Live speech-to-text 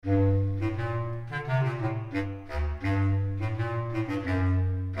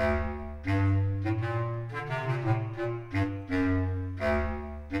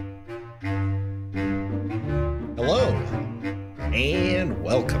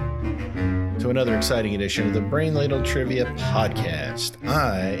to another exciting edition of the Brain Ladle Trivia Podcast.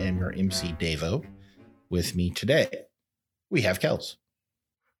 I am your MC Davo. With me today, we have Kels.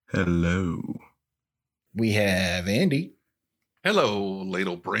 Hello. We have Andy. Hello,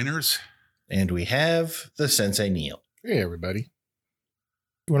 Ladle Brainers. And we have the Sensei Neil. Hey, everybody.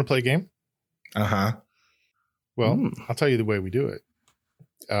 You want to play a game? Uh-huh. Well, I'll tell you the way we do it.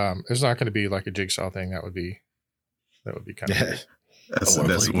 It's not going to be like a jigsaw thing. That would be kind of weird. That's more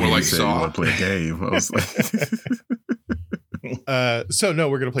when like you said you want to play a game. I was like, So no,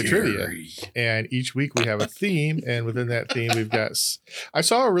 we're going to play trivia, and each week we have a theme, and within that theme we've got. I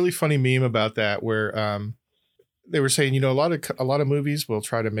saw a really funny meme about that where they were saying, a lot of movies will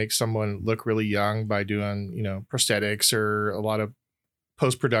try to make someone look really young by doing prosthetics or a lot of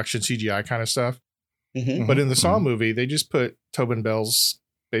post production CGI kind of stuff. Mm-hmm. But in the Saw movie, they just put Tobin Bell's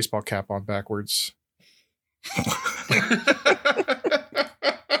baseball cap on backwards.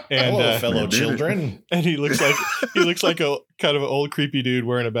 And hello, fellow children. And he looks like a kind of an old creepy dude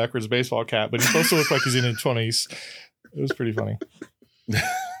wearing a backwards baseball cap, but he's supposed to look like he's in his 20s. It was pretty funny.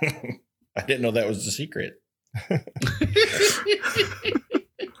 I didn't know that was the secret.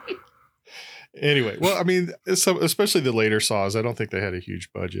 Anyway, well, I mean, especially the later Saws, I don't think they had a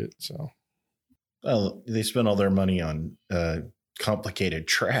huge budget. So, well, they spent all their money on complicated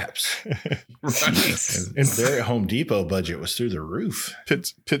traps. Right. And their Home Depot budget was through the roof.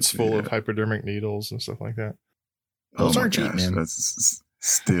 Pits full of hypodermic needles and stuff like that. Those my aren't cheap, man. That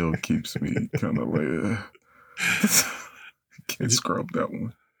still keeps me kind of like, can't scrub that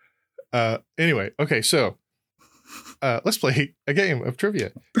one. Anyway, okay, so let's play a game of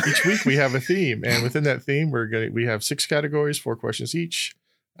trivia. Each week we have a theme, and within that theme, we have 6 categories, 4 questions each.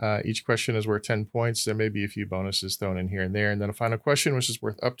 Each question is worth 10 points. There may be a few bonuses thrown in here and there, and then a final question, which is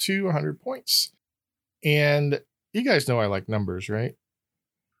worth up to 100 points. And you guys know I like numbers, right?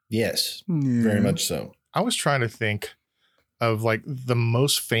 Yes, Yeah. very much so. I was trying to think of like the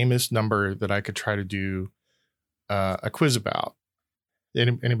most famous number that I could try to do a quiz about.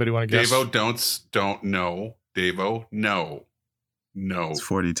 Anybody want to guess? Davo, don't know. Davo, no. It's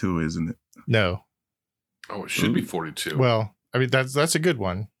 42, isn't it? No. Oh, it should be 42. Well, I mean that's a good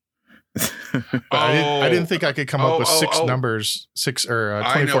one. But Oh. I didn't think I could come up with 6 oh. numbers, 6 or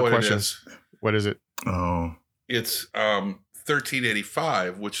I know 24 what questions. it is. What is it? Oh, It's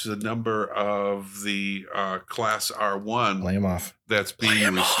 1385, which is the number of the class R1 Lay them off. that's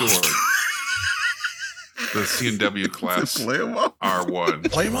being restored. The C&W class play 'em off. R1.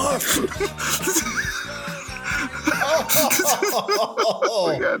 Play them off. We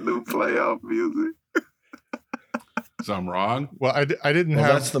got new playoff music. So I'm wrong? Well, I didn't Well,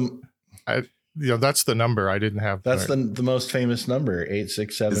 have that's the number. I didn't have. the most famous number,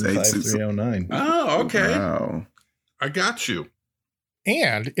 8675309. Oh, okay. Wow. I got you.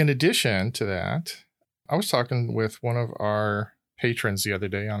 And in addition to that, I was talking with one of our patrons the other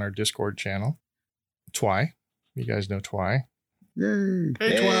day on our Discord channel, Twy. You guys know Twy. Yay.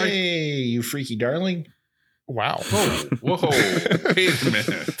 Hey, Twy. Hey, you freaky darling. Wow. Whoa. Wait a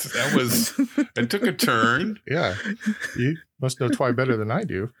minute. It took a turn. Yeah. You must know Twy better than I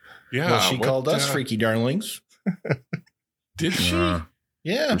do. Yeah. Well, she what, called us freaky darlings. Did she?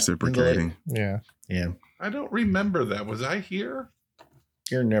 Yeah. Reciprocating. Yeah. Yeah. I don't remember that. Was I here?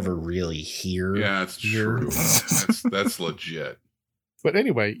 You're never really here. Yeah, it's Here. true. That's legit. But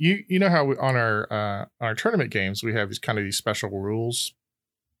anyway, you know how on our tournament games we have these special rules.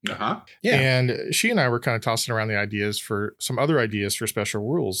 Uh-huh. Yeah. And she and I were kind of tossing around the ideas for some other ideas for special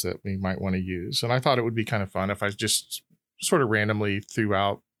rules that we might want to use. And I thought it would be kind of fun if I just sort of randomly threw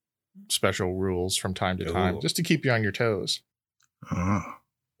out special rules from time to time, Ooh. just to keep you on your toes. Oh.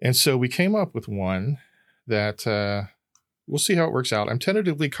 And so we came up with one that we'll see how it works out. I'm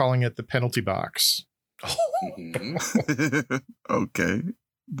tentatively calling it the penalty box. Mhm. Okay.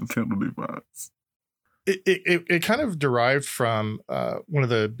 The penalty box. It kind of derived from one of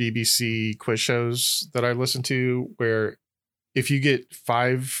the BBC quiz shows that I listened to, where if you get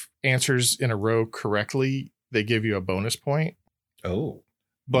 5 answers in a row correctly, they give you a bonus point. Oh.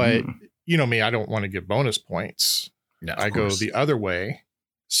 But you know me, I don't want to give bonus points. No, I go the other way.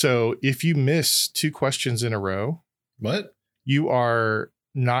 So if you miss 2 questions in a row, What? you are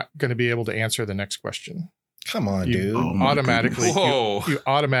not going to be able to answer the next question. Come on, You dude. Oh, my automatically, goodness. Whoa. you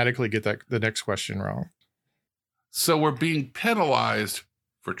automatically get the next question wrong. So we're being penalized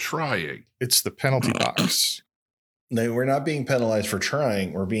for trying. It's the penalty box No, we're not being penalized for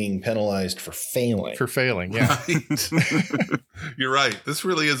trying. We're being penalized for failing. for failing. Yeah. Right? You're right. This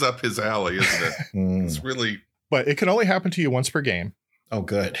really is up his alley, isn't it? Hmm. It's really But it can only happen to you once per game. Oh,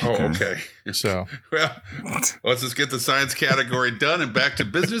 good. Oh, Okay. okay. So Well, What? let's just get the science category done and back to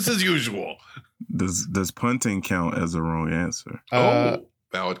business as usual. Does punting count as a wrong answer?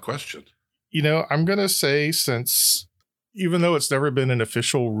 Valid question. I'm gonna say, since even though it's never been an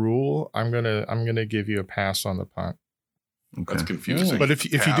official rule, I'm gonna give you a pass on the punt. Okay. That's confusing. But if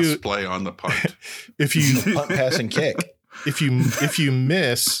you Pass do play on the punt. if you Punt, pass, and kick. if you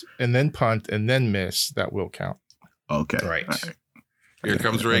miss and then punt and then miss, that will count. Okay. Right. All right. Here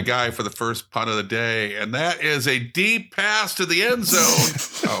comes Ray Guy for the first punt of the day, and that is a deep pass to the end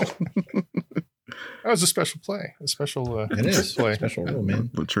zone. Oh, That was a special play, a special It trick is. play. Special rule,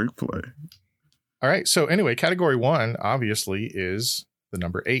 man. The trick play. All right. So anyway, category 1 obviously is the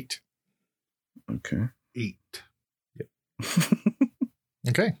number 8. Okay. 8.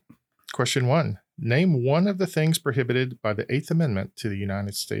 Okay. Question 1. Name one of the things prohibited by the 8th Amendment to the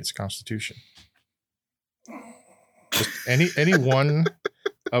United States Constitution. Just any one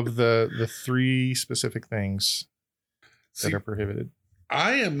of the 3 specific things that See, are prohibited.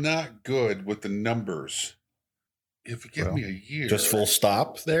 I am not good with the numbers. If you give Well, me a year, Just full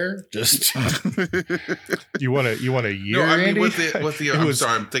stop there. Just You want a year? No, I mean Andy? with the. It I'm was-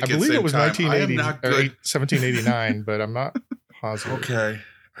 sorry, I'm I thinking. believe it was same time. I am 1980 not or good. 1789, but I'm not positive. Okay,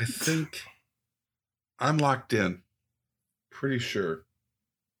 I think I'm locked in. Pretty sure.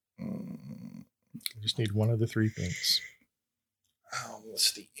 You just need one of the 3 things.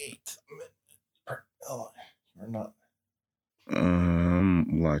 what's the 8th Amendment? Or not.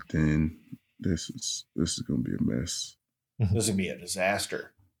 I'm locked in. This is gonna be a mess. This would be a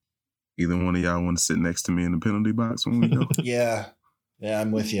disaster. Either one of y'all want to sit next to me in the penalty box when we go? Yeah,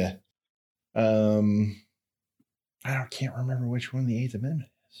 I'm with you. I can't remember which one the 8th Amendment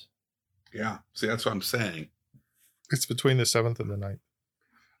is. Yeah. See, that's what I'm saying. It's between the 7th and the 9th.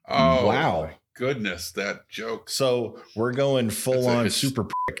 Oh Wow. my goodness, that joke. So we're going full on It's- super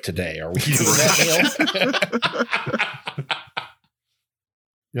prick today. Are we doing that,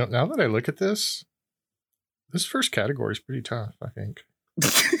 Neil? Now that I look at this first category is pretty tough, I think.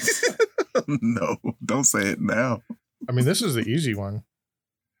 No, don't say it now. I mean, this is the easy one.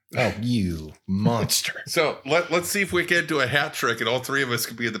 Oh, you monster. So let's see if we can do a hat trick and all 3 of us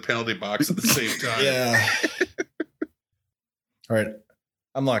can be in the penalty box at the same time. Yeah. All right.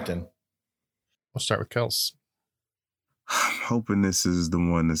 I'm locked in. We'll start with Kels. I'm hoping this is the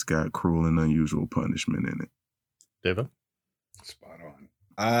one that's got cruel and unusual punishment in it. Deva? Spot on.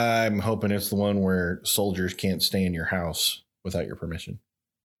 I'm hoping it's the one where soldiers can't stay in your house without your permission.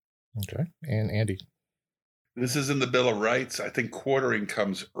 Okay. And Andy? This is in the Bill of Rights. I think quartering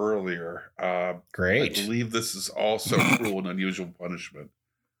comes earlier. I Great. believe this is also cruel and unusual punishment.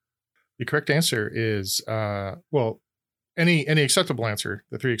 The correct answer is, any acceptable answer.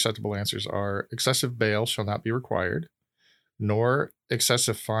 The 3 acceptable answers are excessive bail shall not be required, nor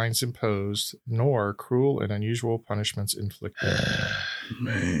excessive fines imposed, nor cruel and unusual punishments inflicted.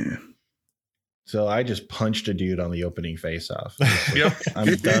 Man. So I just punched a dude on the opening face-off. Yep.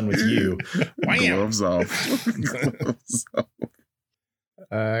 I'm done with you. Gloves off. Gloves off.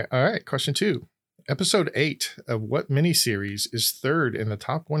 All right. Question 2. Episode 8 of what miniseries is 3rd in the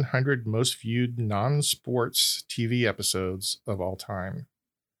top 100 most viewed non-sports TV episodes of all time?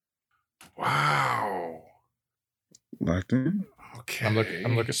 Wow. Locked in? Okay. I'm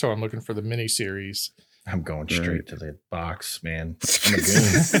looking for the miniseries. I'm going straight to the box, man. I'm a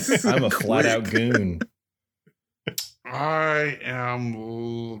goon. I'm a flat out goon. I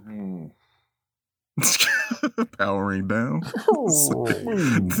am. Powering down.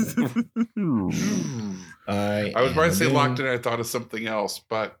 I was about to say locked in. I thought of something else,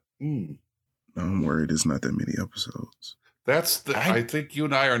 but I'm worried it's not that many episodes. that's the. I think you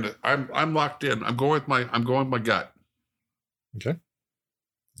and I are. I'm locked in. I'm going with my gut. Okay.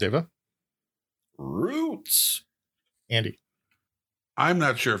 Deva? Roots. Andy? I'm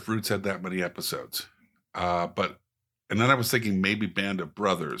not sure if Roots had that many episodes, but and then I was thinking maybe Band of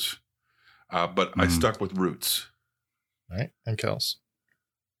Brothers, but I stuck with Roots. All right. And Kels?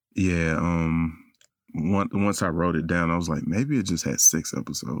 Yeah. Once I wrote it down, I was like, maybe it just had 6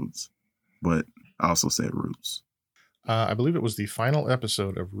 episodes, but I also said Roots. I believe it was the final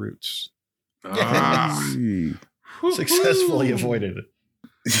episode of Roots. Hey. Successfully avoided it.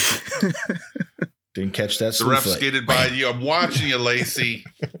 Didn't catch that. The ref foot. skated by you. I'm watching you, Lacey.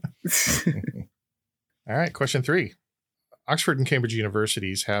 All right. Question 3. Oxford and Cambridge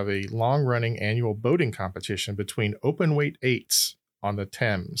universities have a long-running annual boating competition between open weight 8s on the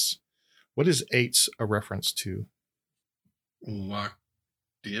Thames. What is 8s a reference to? Locked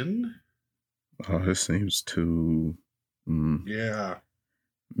in? Oh, this seems too. Yeah.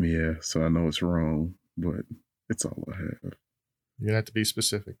 Yeah, so I know it's wrong, but it's all I have. You're gonna have to be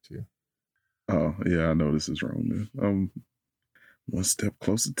specific too. Oh, yeah, I know this is wrong, man. One step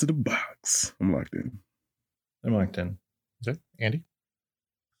closer to the box. I'm locked in. I'm locked in. Okay. Andy?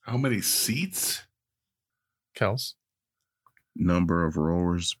 How many seats? Kels? Number of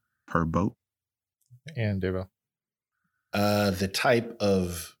rowers per boat. And Devo? The type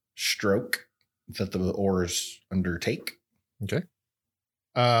of stroke that the oars undertake. Okay.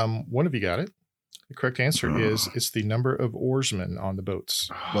 One of you got it. The correct answer is it's the number of oarsmen on the boats.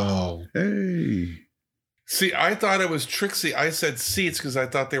 Whoa. Hey. See, I thought it was Trixie. I said seats because I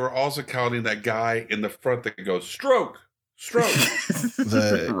thought they were also counting that guy in the front that goes stroke. Right.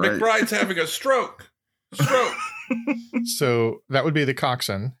 McBride's having a stroke. So that would be the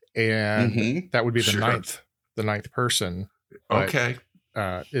coxswain, and that would be the Sure. ninth person. But, Okay.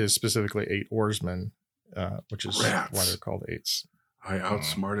 is specifically 8 oarsmen, which is Rats. why they're called 8s. I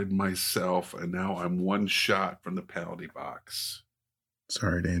outsmarted myself, and now I'm one shot from the penalty box.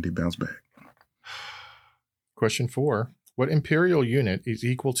 Sorry, Andy. Bounce back. Question 4. What imperial unit is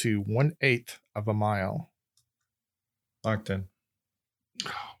equal to 1/8 of a mile? Locked in.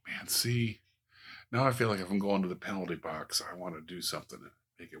 Oh, man. See, now I feel like if I'm going to the penalty box, I want to do something to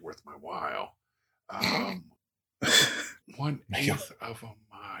make it worth my while. 1/8 of a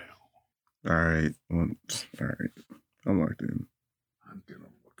mile. All right. All right. I'm locked in. I'm going to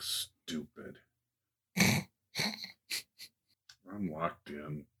look stupid. I'm locked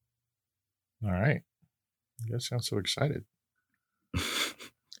in. All right. You guys sound so excited.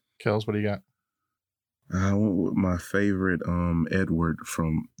 Kels, what do you got? I went with my favorite Edward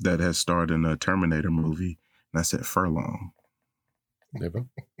from that has starred in a Terminator movie, and I said Furlong. Devo?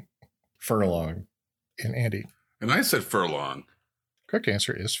 Furlong. And Andy. And I said furlong. Correct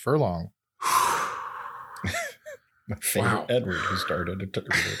answer is furlong. My favorite Wow. Edward who started a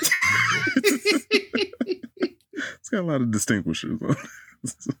Terminator. It's got a lot of distinguishers on it.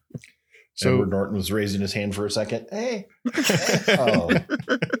 So Edward Norton was raising his hand for a second. Hey. Oh.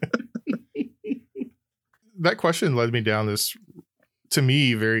 that question led me down this, to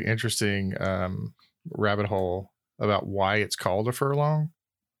me, very interesting rabbit hole about why it's called a furlong.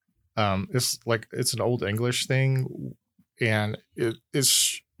 It's an old English thing, and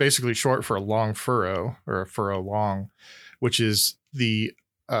it's basically short for a long furrow, or a furrow long, which is the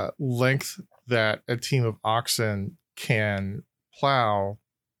length that a team of oxen can plow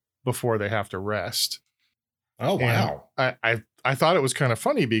before they have to rest. Oh, wow. And I thought it was kind of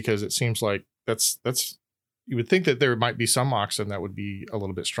funny because it seems like that's you would think that there might be some oxen that would be a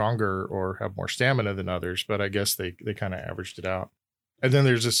little bit stronger or have more stamina than others, but I guess they kind of averaged it out. And then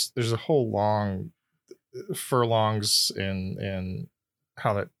there's a whole long furlongs and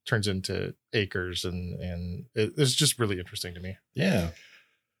how that turns into acres, and it's just really interesting to me. Yeah.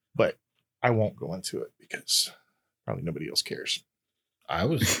 But I won't go into it because probably nobody else cares.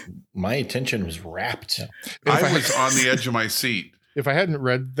 My attention was rapt. And I was on the edge of my seat. If I hadn't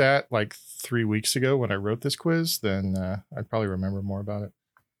read that like 3 weeks ago when I wrote this quiz, then I'd probably remember more about it.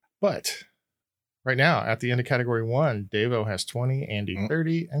 But right now, at the end of category 1, Devo has 20, Andy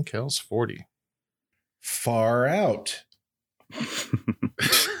 30, and Kels 40. Far out.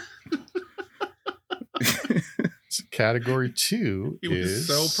 So category 2 He was is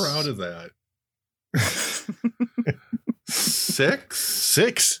so proud of that. 6?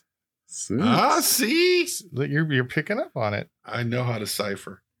 6. See? You're picking up on it. I know how to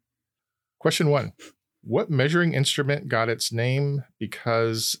cipher. Question 1. What measuring instrument got its name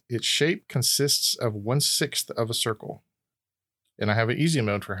because its shape consists of 1/6 of a circle? And I have an easy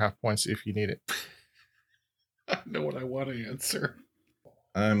mode for half points if you need it. I know what I want to answer.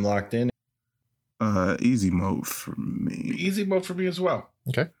 I'm locked in. Easy mode for me. Easy mode for me as well.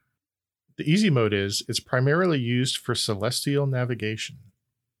 Okay. The easy mode is it's primarily used for celestial navigation.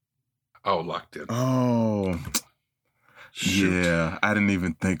 Oh, locked in. Oh, Shoot. yeah. I didn't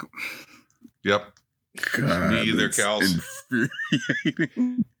even think. Yep. God, Me either, it's Kels.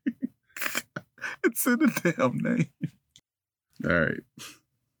 infuriating. It's in the damn name. All right.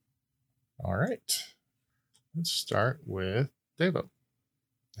 All right. Let's start with Devo.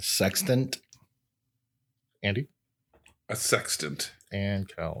 Sextant. Andy A sextant. and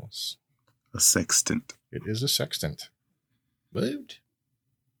Kels. A sextant. It is a sextant. What?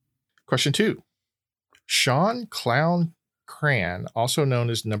 Question 2. Sean Clown Cran, also known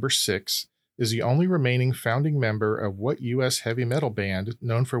as Number 6, is the only remaining founding member of what U.S. heavy metal band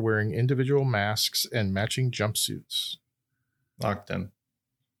known for wearing individual masks and matching jumpsuits? Locked in.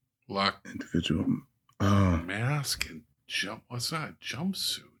 Locked. Individual. Mask and jump. What's that?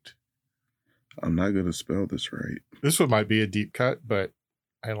 Jumpsuit. I'm not going to spell this right. This one might be a deep cut, but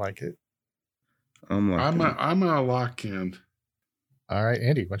I like it. I'm like, I'm a lock in. All right,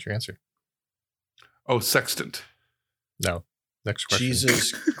 Andy, what's your answer? Oh, sextant. No. Next question.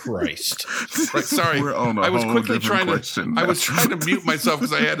 Jesus Christ. Right, sorry. We're on a I was whole quickly different trying to. question I now. was trying to mute myself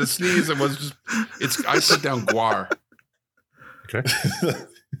because I had to sneeze and was just. I put down guar. Okay.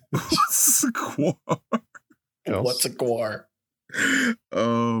 What's a guar? Else? What's a guar?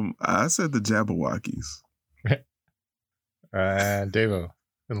 I said the Jabberwockies. Devo,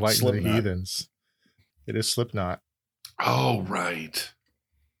 enlighten the Slipknot. heathens. It is Slipknot. Oh, right.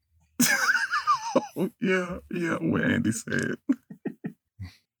 yeah, what Andy said.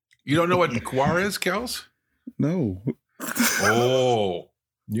 You don't know what guar is, Kels? No. Oh,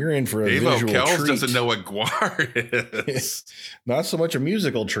 You're in for a Davo visual Kels treat. doesn't know what guar is. Not so much a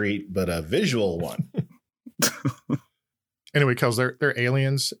musical treat, but a visual one. Anyway, Kels, they're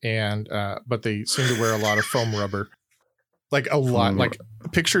aliens, and but they seem to wear a lot of foam rubber. Like a lot. Like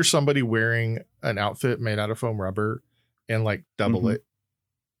picture somebody wearing an outfit made out of foam rubber and like double Mhm. it.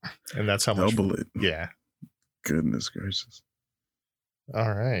 And that's how much. Double it. Yeah. Goodness gracious.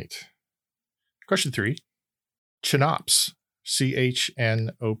 All right. Question 3. Chnops,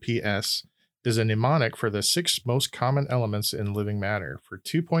 CHNOPS, is a mnemonic for the 6 most common elements in living matter. For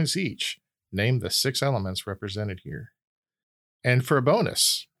 2 points each, name the 6 elements represented here. And for a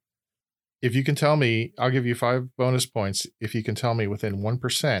bonus, if you can tell me, I'll give you 5 bonus points if you can tell me within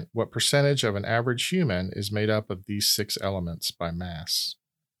 1% what percentage of an average human is made up of these 6 elements by mass.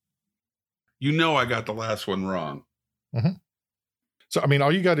 You know I got the last one wrong. So, I mean,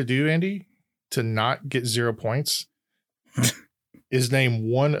 all you got to do, Andy, to not get 0 points is name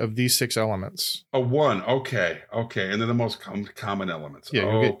one of these 6 elements. A 1. Okay. And then the most common elements.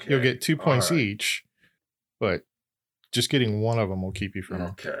 Yeah, you'll get 2 points All right. each, but just getting one of them will keep you from.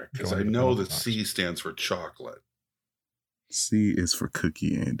 Okay. Because going I to know the that bonus C stands for chocolate. C is for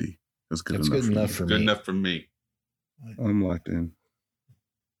cookie, Andy. That's good That's enough. good enough me. for Good me. enough for me. I'm locked in.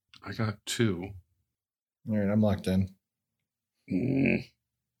 I got 2. All right, I'm locked in.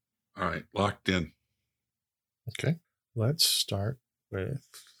 All right. Locked in. Okay, let's start with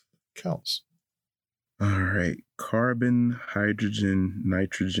Kels. All right. Carbon, hydrogen,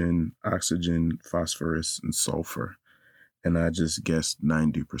 nitrogen, oxygen, phosphorus, and sulfur. And I just guessed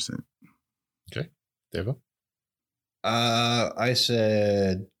 90%. Devo. I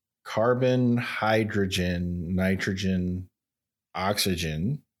said carbon, hydrogen, nitrogen,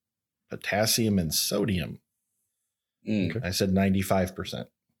 oxygen, potassium, and sodium. Okay. I said 95%.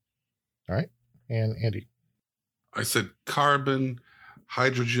 And Andy. I said carbon,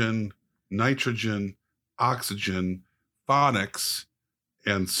 hydrogen, nitrogen, oxygen, phonics,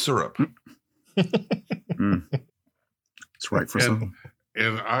 and syrup. It's right for And- something.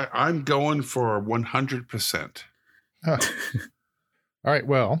 And I'm going for 100%. All right,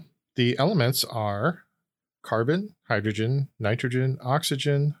 well, the elements are carbon, hydrogen, nitrogen,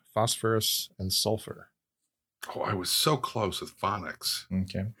 oxygen, phosphorus, and sulfur. Oh, I was so close with phonics.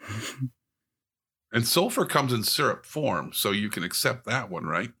 Okay. And sulfur comes in syrup form, so you can accept that one,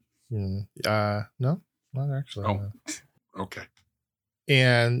 right? No, not actually. Oh. no. Okay.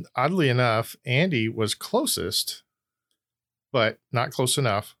 And oddly enough, Andy was closest, but not close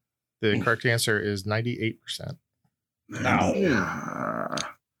enough. The correct answer is 98%. Ah,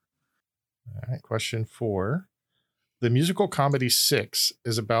 All right, question 4. The musical comedy 6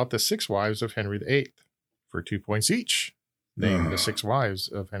 is about the 6 wives of Henry VIII. For 2 points each, name the 6 wives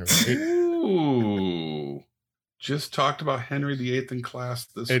of Henry VIII. Ooh. Just talked about Henry VIII in class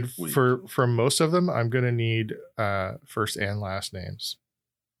this And week. for most of them, I'm going to need first and last names.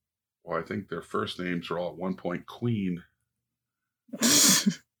 Well, I think their first names are all at one point Queen.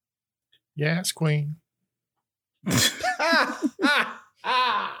 Yes, Queen.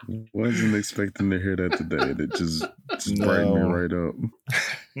 Wasn't expecting to hear that today. It just brightened me No. right up.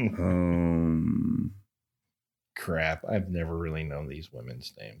 Crap. I've never really known these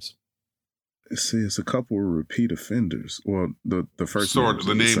women's names. See, it's a couple of repeat offenders. Well, the first Sort of.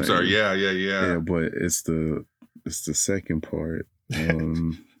 The names same. are, yeah. yeah, but it's the second part.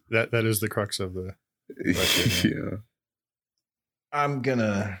 That is the crux of the question,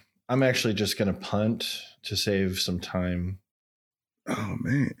 yeah. I'm actually just gonna punt to save some time. Oh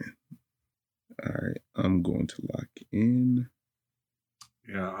man. All right, I'm going to lock in.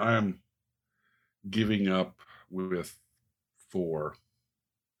 Yeah, I'm giving up with 4.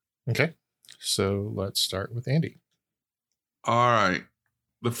 Okay. So let's start with Andy. All right.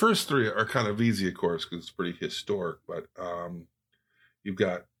 The first 3 are kind of easy, of course, because it's pretty historic. But you've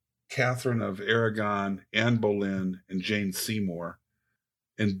got Catherine of Aragon, Anne Boleyn, and Jane Seymour.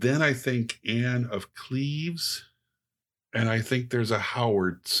 And then I think Anne of Cleves. And I think there's a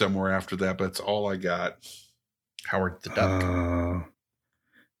Howard somewhere after that, but that's all I got. Howard the Duck.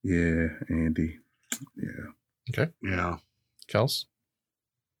 Yeah, Andy. Yeah. Okay. Yeah. Kels?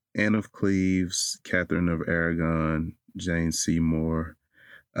 Anne of Cleves, Catherine of Aragon, Jane Seymour,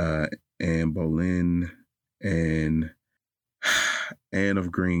 Anne Boleyn, and Anne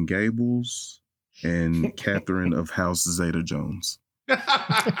of Green Gables, and Catherine of House Zeta Jones.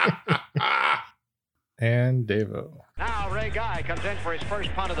 And Devo. Now Ray Guy comes in for his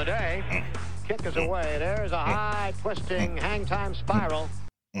first punt of the day. Kick is away. There's a high twisting hang time spiral.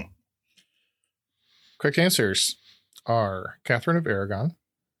 Correct answers are Catherine of Aragon,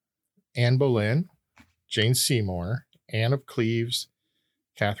 Anne Boleyn, Jane Seymour, Anne of Cleves,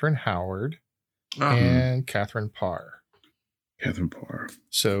 Catherine Howard, and Catherine Parr. Catherine Parr.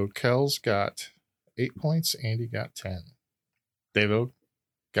 So Kels got 8 points, Andy got 10. Devo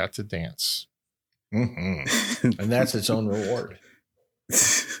got to dance. And that's its own reward.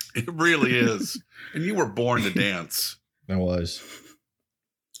 It really is. And you were born to dance. I was.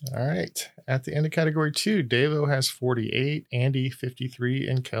 All right. At the end of category 2, Devo has 48, Andy 53,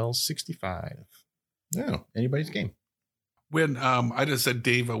 and Kels 65. No, anybody's game. When I just said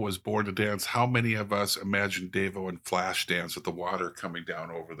Devo was born to dance, how many of us imagined Devo in Flashdance with the water coming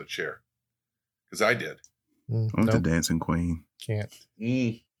down over the chair? Because I did. I'm the dancing queen. Can't.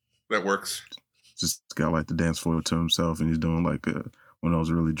 That works. Just got like the dance floor to himself, and he's doing like one of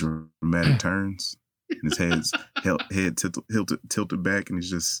those really dramatic turns. And his head tilted back, and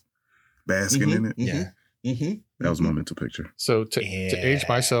he's just basking in it. Yeah. That was my mental picture. So to age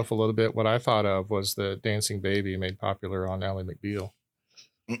myself a little bit, what I thought of was the dancing baby made popular on Ally McBeal.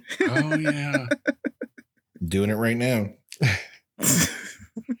 Oh, yeah. Doing it right now.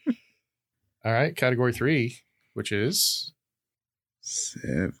 All right. Category 3, which is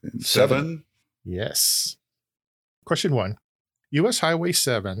 7. Yes. Question 1. U.S. Highway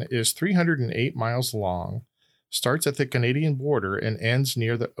 7 is 308 miles long, starts at the Canadian border, and ends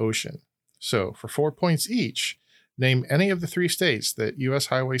near the ocean. So, for 4 points each, name any of the 3 states that U.S.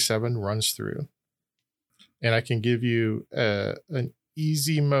 Highway 7 runs through. And I can give you an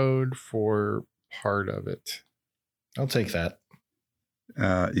easy mode for part of it. I'll take that.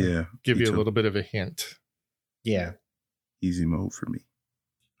 Yeah. Give you too. a little bit of a hint. Yeah. Easy mode for me.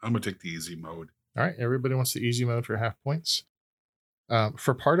 I'm going to take the easy mode. All right. Everybody wants the easy mode for half points.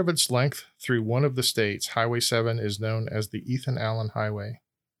 For part of its length through one of the states, Highway 7 is known as the Ethan Allen Highway.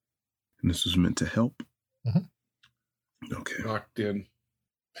 And this was meant to help? Mm-hmm. Okay. Locked in.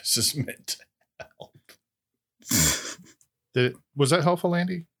 This is meant to help. Was that helpful,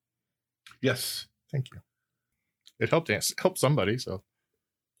 Andy? Yes. Thank you. It helped somebody, so.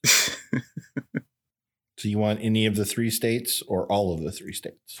 So you want any of the 3 states or all of the 3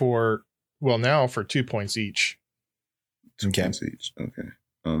 states? Now for 2 points each. 2 points each. Okay.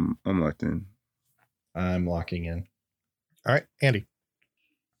 I'm locked in. I'm locking in. All right, Andy.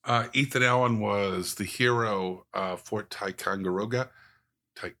 Ethan Allen was the hero of Fort Ticonderoga.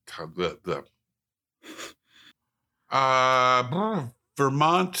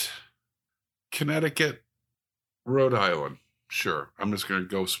 Vermont, Connecticut, Rhode Island. Sure. I'm just going to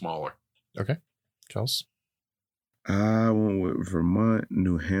go smaller. Okay. Kels? I went with Vermont,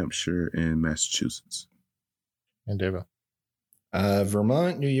 New Hampshire, and Massachusetts. And Devo?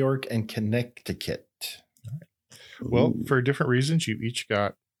 Vermont, New York, and Connecticut. All right. Well, for different reasons, you each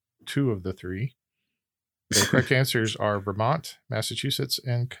got 2 of the 3. The correct answers are Vermont, Massachusetts,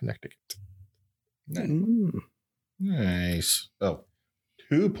 and Connecticut. Nice. Oh,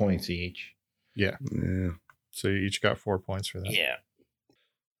 2 points each. Yeah. Yeah. So you each got 4 points for that. Yeah.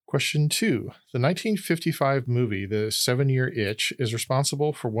 Question 2. The 1955 movie, The 7-Year Itch, is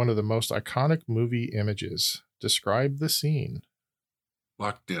responsible for one of the most iconic movie images. Describe the scene.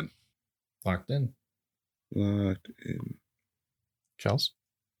 Locked in. Locked in. Locked in. Kels?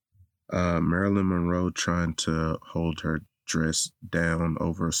 Marilyn Monroe trying to hold her dress down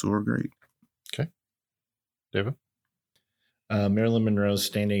over a sewer grate. Okay. David? Marilyn Monroe's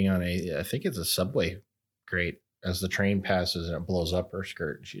standing on I think it's a subway grate as the train passes and it blows up her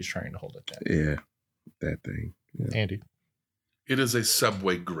skirt and she's trying to hold it down. Yeah, that thing. Yeah. Andy? It is a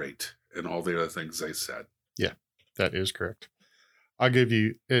subway grate and all the other things I said. Yeah, that is correct. I'll give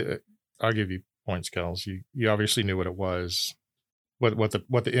you points, Kels. You obviously knew what it was, what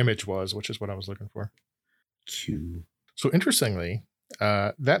the image was, which is what I was looking for. Q. So interestingly,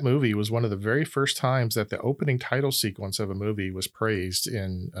 that movie was one of the very first times that the opening title sequence of a movie was praised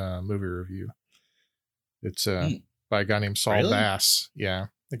in movie review. It's by a guy named Saul Bass. Yeah,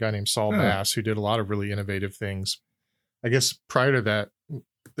 a guy named Saul Bass who did a lot of really innovative things. I guess prior to that,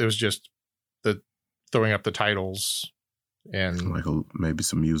 it was just the throwing up the titles and like maybe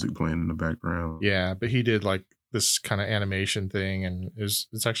some music playing in the background. Yeah, but he did like this kind of animation thing, and it's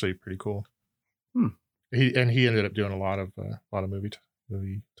actually pretty cool. Hmm. He ended up doing a lot of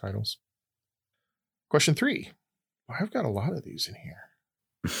movie titles. Question 3. Well, I've got a lot of these in here.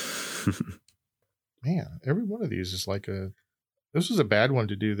 Man, every one of these is like this was a bad one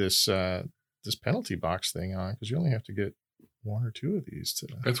to do this this penalty box thing on, because you only have to get 1 or 2 of these to.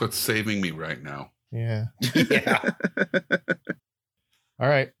 That's what's saving me right now. Yeah. Yeah. All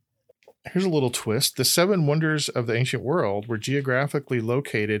right. Here's a little twist. The 7 wonders of the ancient world were geographically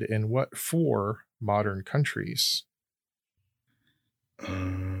located in what 4 modern countries?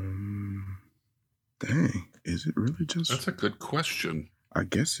 Dang, is it really just? That's a good question. I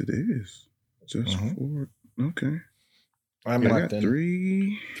guess it is just 4. Okay, I'm I locked got in.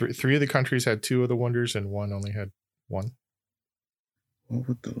 3. 3 of the countries had 2 of the wonders, and 1 only had 1. What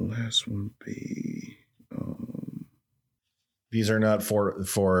would the last one be? These are not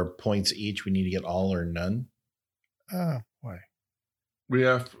for points each. We need to get all or none. Why?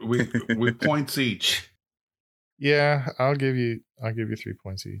 We points each. Yeah, I'll give you 3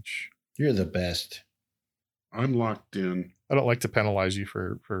 points each. You're the best. I'm locked in. I don't like to penalize you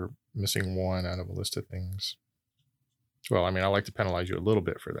for missing 1 out of a list of things. Well, I mean, I like to penalize you a little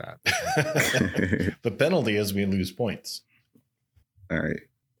bit for that. The penalty is we lose points. All right,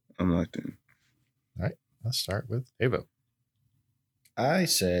 I'm locked in. All right, let's start with Avo. I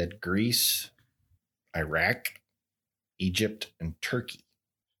said Greece, Iraq, Egypt, and Turkey.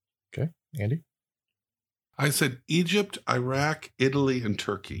 Okay, Andy? I said Egypt, Iraq, Italy, and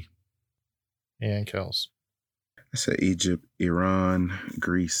Turkey. And Kels. I said Egypt, Iran,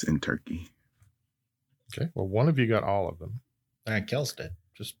 Greece, and Turkey. Okay, well, one of you got all of them. Kels did.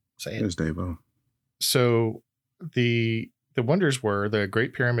 Just say it. There's Davo. So the wonders were the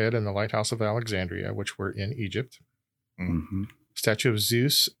Great Pyramid and the Lighthouse of Alexandria, which were in Egypt. Mm-hmm. Statue of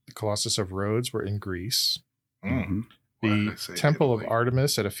Zeus, the Colossus of Rhodes were in Greece. Mm-hmm. Why did The I say Temple Italy? of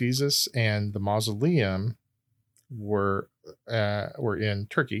Artemis at Ephesus and the Mausoleum were in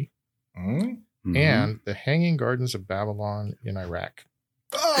Turkey. Mm-hmm. And the Hanging Gardens of Babylon in Iraq.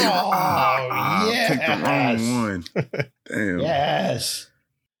 Oh, I picked the wrong one. Damn. Yes.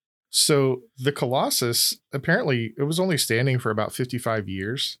 So the Colossus, apparently it was only standing for about 55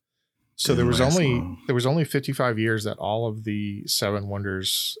 years. So Didn't last long. there was only 55 years that all of the 7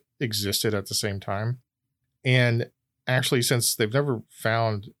 wonders existed at the same time. And actually, since they've never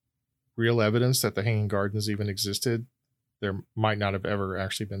found real evidence that the Hanging Gardens even existed, there might not have ever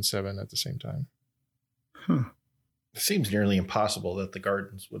actually been 7 at the same time. Huh. It seems nearly impossible that the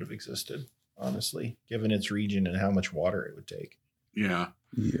gardens would have existed, honestly, given its region and how much water it would take. Yeah.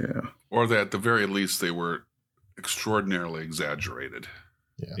 Yeah. Or that at the very least they were extraordinarily exaggerated.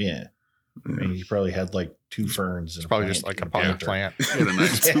 Yeah. I mean, you probably had like 2 ferns. It's probably just like a potted plant. He had a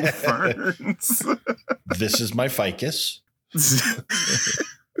nice Two ferns. This is my ficus.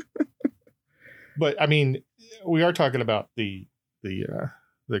 But I mean, we are talking about the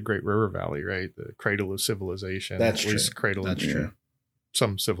Great River Valley, right? The cradle of civilization. That's at least true. cradle That's of true.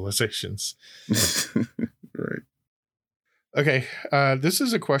 some civilizations. Right. Okay, this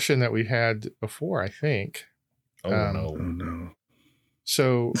is a question that we had before, I think. Oh, Oh no. no.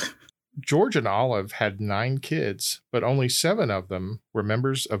 So George and Olive had 9 kids, but only 7 of them were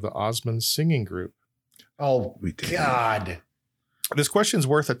members of the Osmonds singing group. Oh, We did. God. This question's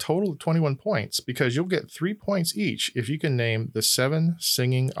worth a total of 21 points because you'll get 3 points each if you can name the 7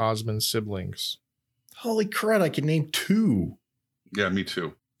 singing Osmond siblings. Holy crud. I can name 2. Yeah, me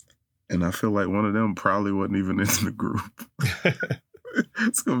too. And I feel like one of them probably wasn't even in the group.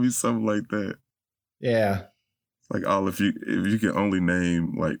 It's gonna be something like that. Yeah. Like all if you can only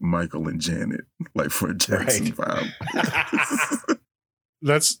name like Michael and Janet, like for a Jackson Right. 5.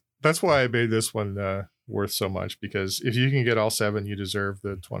 That's why I made this one worth so much, because if you can get all 7, you deserve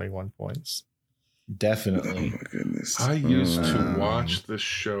the 21 points. Oh Definitely. my goodness. I used to Um, watch this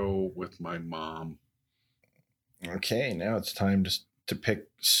show with my mom. Okay, now it's time to pick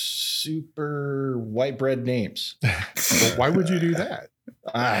super white bread names. Well, why would you do that?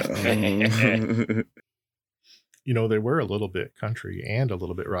 You know, they were a little bit country and a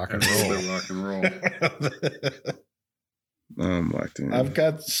little bit rock and And a roll. little bit rock and roll. I'm locked in. I've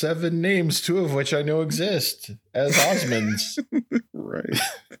got 7 names, 2 of which I know exist as Osmonds. Right.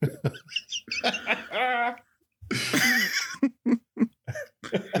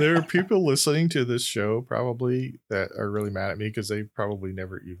 There are people listening to this show probably that are really mad at me because they probably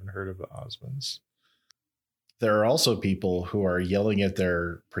never even heard of the Osmonds. There are also people who are yelling at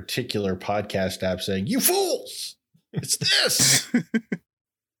their particular podcast app saying, "You fools! It's this!"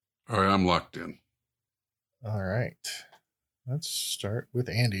 All right, I'm locked in. All right. Let's start with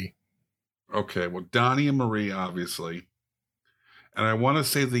Andy. Okay, well, Donnie and Marie, obviously. And I want to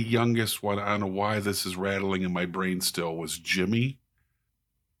say the youngest one, I don't know why this is rattling in my brain still, was Jimmy.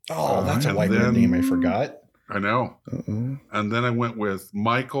 Oh, that's a and white man then- name I forgot. I know. Uh-oh. And then I went with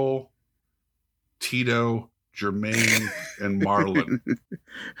Michael, Tito, Jermaine, and Marlon.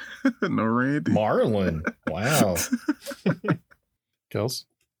 No Randy. Marlon. Wow. Kels?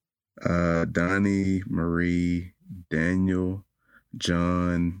 Donnie, Marie, Daniel,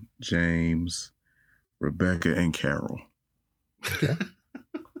 John, James, Rebecca, and Carol.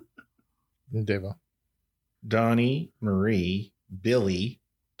 And Devo. Donnie, Marie, Billy,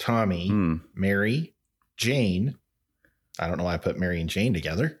 Tommy, Hmm. Mary, Jane. I don't know why I put Mary and Jane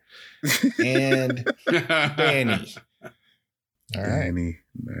together. And Danny. All right. Danny.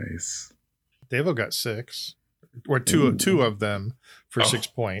 Nice. Devo got 6. Or two of them for 6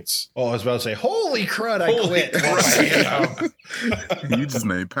 points. Oh, I was about to say, holy crud, I Holy quit. crap. You just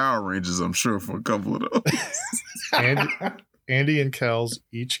named Power Rangers, I'm sure, for a couple of those. Andy and Kels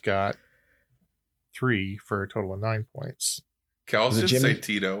each got 3 for a total of 9 points. Cal Was it did say Jimmy?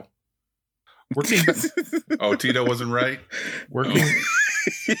 Tito. Working Oh, Tito wasn't right? working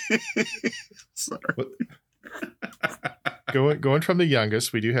Sorry. going from the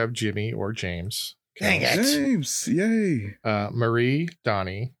youngest, we do have Jimmy or James. Dang it. James, yay. Marie,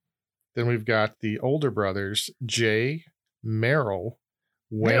 Donnie. Then we've got the older brothers, Jay, Merrill,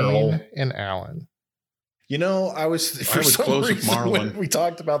 Wayne, Merrill. and Alan. You know, I was close with Marlon. when we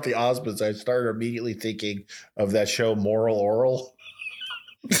talked about the Osmonds, I started immediately thinking of that show Moral Oral.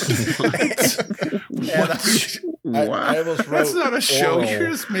 I almost wrote That's not a show. oral. You're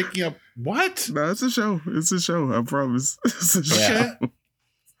just making up. What? No, it's a show. It's a show. I promise. It's a Yeah. show.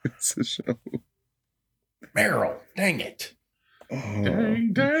 It's a show. Meryl. Dang it.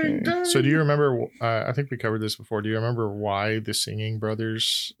 Dang, dang, dang. So do you remember, I think we covered this before. Do you remember why the Singing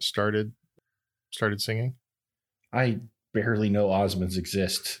Brothers started singing? I barely know Osmonds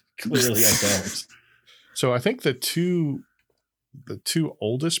exist. Clearly, I don't. So I think the two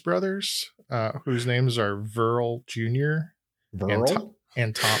oldest brothers, whose names are Virl Jr. Virl?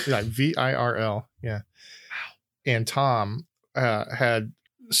 and Tom, like VIRL, yeah. And Tom had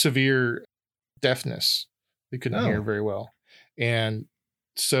severe deafness. They couldn't hear very well. And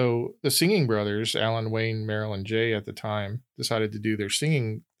so the Singing Brothers, Alan, Wayne, Merrill, and Jay at the time, decided to do their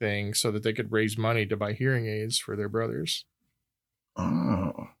singing thing so that they could raise money to buy hearing aids for their brothers.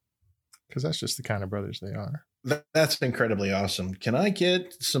 Oh. Because that's just the kind of brothers they are. That's incredibly awesome. Can I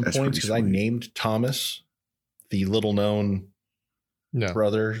get some That's points pretty because I sweet. named Thomas, the little known No.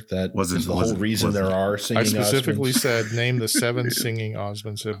 brother that is the whole reason there are singing I specifically Osmonds? said name the 7 singing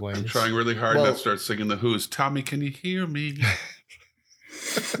Osmond siblings. I'm trying really hard Well- not to start singing the Who's. Tommy, can you hear me?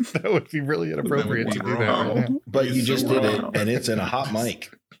 That would be really inappropriate That to would do be that. wrong. right now. But you You're just so did it, wrong. and it's in a hot mic.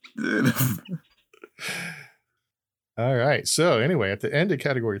 All right. So anyway, at the end of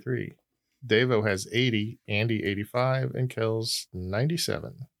category 3, Devo has 80, Andy 85, and Kells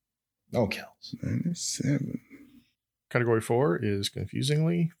 97. Oh, Kels. 97. Category 4 is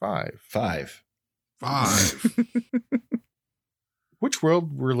confusingly 5. 5. 5. Which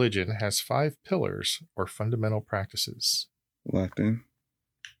world religion has 5 pillars or fundamental practices? Locked in.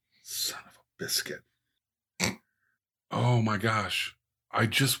 Son of a biscuit. Oh my gosh. I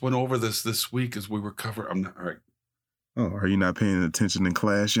just went over this week as we were covering. I'm not all right. Oh, are you not paying attention in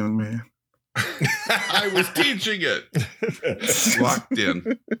class, young man? I was teaching it. Locked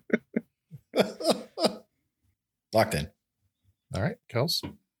in. Locked in. All right, Kels,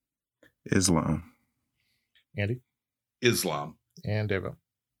 Islam. Andy, Islam. and Devo.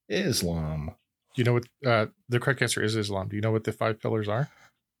 Islam. Do you know what the correct answer is? Islam. Do you know what the 5 pillars are?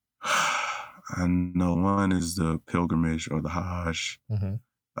 I know one is the pilgrimage or the Hajj.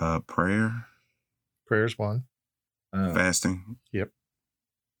 Mm-hmm. Prayer, Prayer's 1. fasting. Yep.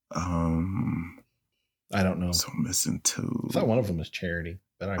 I don't know. So I'm missing 2. I thought one of them was charity,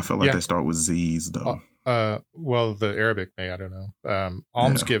 but I felt like Yeah. they start with Z's though. Well, the Arabic may, I don't know.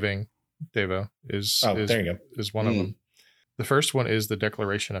 Almsgiving, Devo, is there you go. is one of them. The first one is the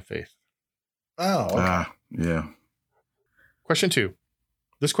Declaration of Faith. Oh, okay. Yeah. Question 2.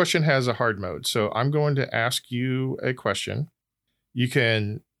 This question has a hard mode. So I'm going to ask you a question. You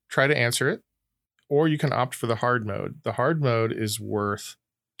can try to answer it, or you can opt for the hard mode. The hard mode is worth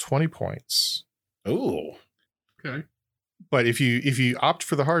 20 points. Ooh. Okay. But if you opt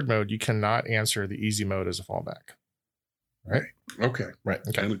for the hard mode, you cannot answer the easy mode as a fallback. Okay. Right.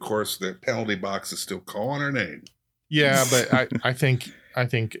 Okay. And of course, the penalty box is still calling her name. Yeah, but I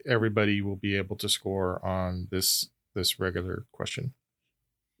think everybody will be able to score on this regular question.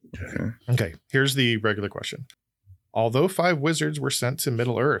 Okay. Okay, here's the regular question. Although 5 wizards were sent to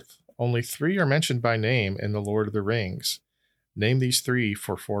Middle Earth, Only 3 are mentioned by name in The Lord of the Rings. Name these 3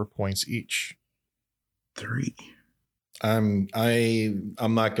 for 4 points each. 3. I'm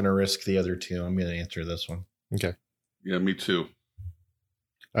not going to risk the other 2. I'm going to answer this one. Okay. Yeah, me too.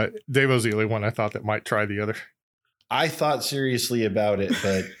 Davo's the only one I thought that might try the other. I thought seriously about it,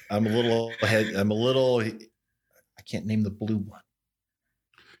 but I'm a little ahead. I can't name the blue one.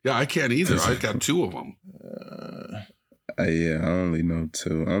 Yeah, I can't either. I've got 2 of them. Yeah, I only know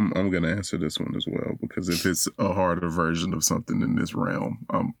 2. I'm gonna answer this one as well, because if it's a harder version of something in this realm,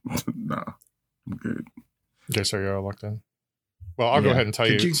 I'm good. Okay, so you're all locked in. Well, I'll go ahead and tell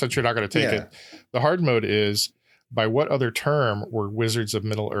you, since you're not going to take it. The hard mode is, by what other term were Wizards of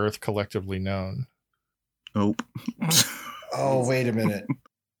Middle Earth collectively known? Nope. Oh, wait a minute.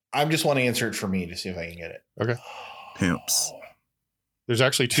 I just want to answer it for me to see if I can get it. Okay. Pimps. There's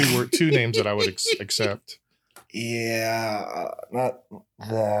actually 2 names that I would accept. Yeah, not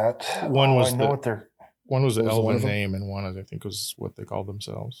that. One was one was an one elven of them? name, and one I think was what they called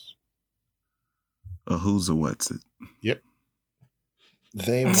themselves. Who's a what's it? Yep.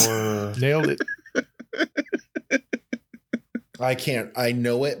 They were. Nailed it. I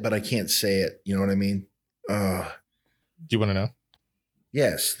know it, but I can't say it. You know what I mean? Do you want to know?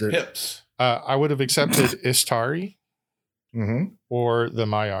 Yes. Pips. I would have accepted Istari or the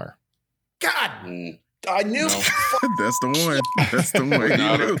Maiar. God, Mm. I knew. No. That's the one. That's the one. Would You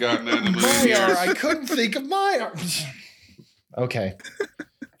not knew. have gotten that in the movie Maiar. years. I couldn't think of Maiar. Okay.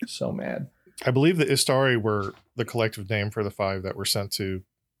 So mad. I believe the Istari were the collective name for the 5 that were sent to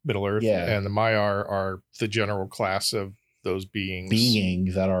Middle Earth, and the Maiar are the general class of those beings.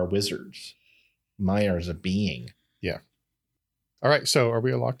 Being that are wizards. Maiar is a being. Yeah. All right, so are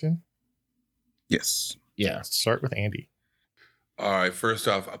we all locked in? Yes. Yeah. Let's start with Andy. All right. First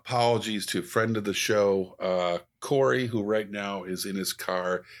off, apologies to friend of the show, Corey, who right now is in his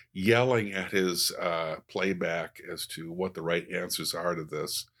car yelling at his playback as to what the right answers are to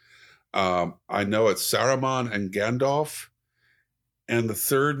this. I know it's Saruman and Gandalf. And the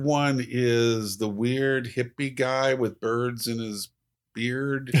third one is the weird hippie guy with birds in his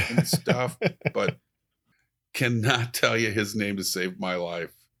beard and stuff, but cannot tell you his name to save my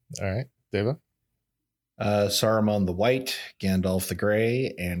life. All right, Deva. Saruman the White, Gandalf the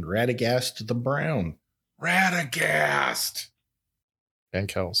Gray, and Radagast the Brown. Radagast! And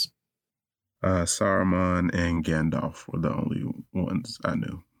Kels. Saruman and Gandalf were the only ones I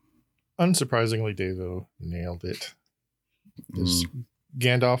knew. Unsurprisingly, Devo nailed it.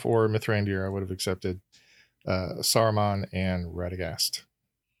 Gandalf or Mithrandir, I would have accepted. Saruman and Radagast.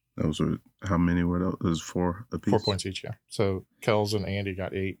 Those were, how many were those? It was 4 apiece. 4 points each, yeah. So Kels and Andy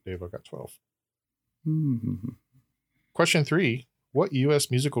got 8, Devo got 12. Mm-hmm. Question 3. What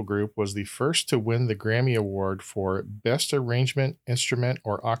U.S. musical group was the first to win the Grammy Award for Best Arrangement, Instrument,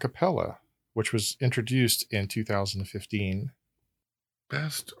 or A Cappella, which was introduced in 2015?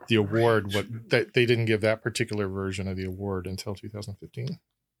 Best The award, arrangement. that they didn't give that particular version of the award until 2015.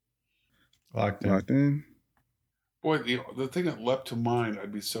 Locked in. Locked in. Boy, the thing that leapt to mind,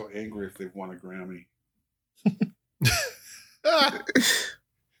 I'd be so angry if they won a Grammy.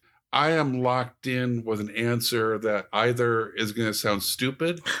 I am locked in with an answer that either is going to sound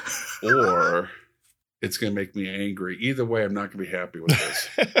stupid or it's going to make me angry. Either way, I'm not going to be happy with this.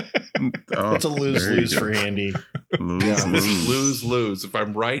 Oh, It's a lose-lose for Andy. Lose. If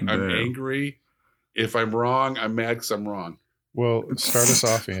I'm right, I'm Damn. angry. If I'm wrong, I'm mad because I'm wrong. Well, start us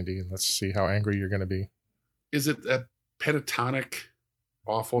off, Andy, and let's see how angry you're going to be. Is it that pentatonic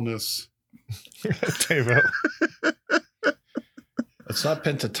awfulness? Devo. It's not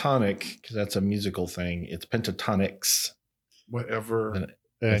pentatonic because that's a musical thing. It's pentatonics Whatever. with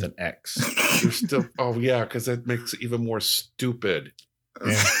And, an X. You're still. Oh yeah, because that makes it even more stupid.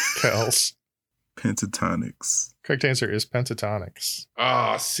 and Kels. Pentatonics. Correct answer is pentatonics.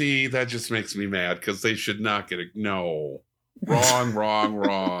 Ah, see, that just makes me mad because they should not get it. No,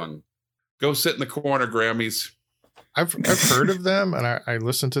 wrong. Go sit in the corner, Grammys. I've heard of them, and I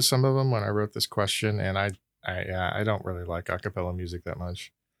listened to some of them when I wrote this question, and I don't really like a cappella music that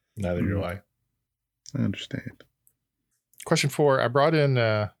much. Neither do I. I understand. Question 4. I brought in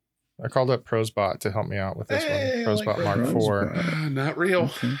I called up Prosbot to help me out with this Hey, I one. like Prosbot Mark Prosbot. IV. Not real.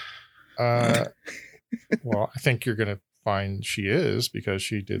 Okay. Well, I think you're gonna find she is because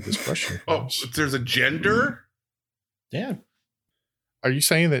she did this question for Oh, us. there's a gender. Yeah. Are you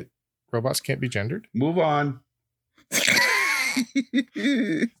saying that robots can't be gendered? Move on.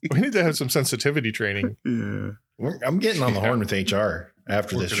 We need to have some sensitivity training. Yeah. I'm getting on the horn with HR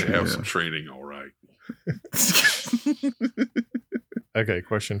after We're this gonna show. have Yeah. some training, all right. Okay,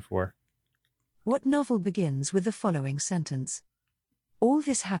 question 4. What novel begins with the following sentence? All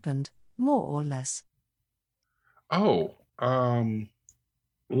this happened, more or less. Oh,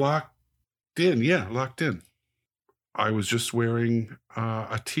 locked in. Yeah, locked in. I was just wearing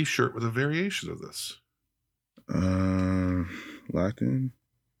a T-shirt with a variation of this. Locked in.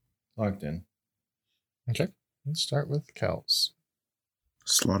 Locked in. Okay. Let's start with Kels.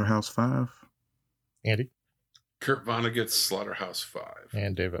 Slaughterhouse-5. Andy Kurt Vonnegut's Slaughterhouse-5.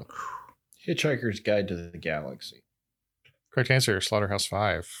 and Devo. Hitchhiker's Guide to the Galaxy. Correct answer,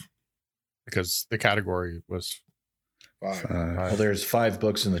 Slaughterhouse-5. Because the category was 5. Well, there's 5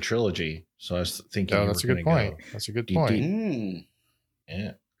 books in the trilogy, so I was thinking. Oh, you that's a were good gonna point. go That's a good deep, point. deep. Mm.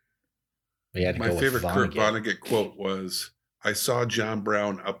 Yeah. We had to My go favorite with Kurt Vonnegut. Vonnegut quote was, "I saw John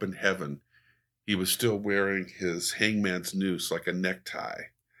Brown up in heaven. He was still wearing his hangman's noose like a necktie.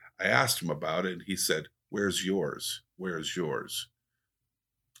 I asked him about it, and he said, 'Where's yours? Where's yours?'"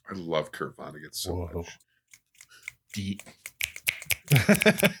 I love Kurt Vonnegut so Whoa. much. Deep.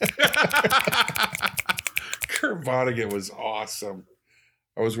 Kurt Vonnegut was awesome.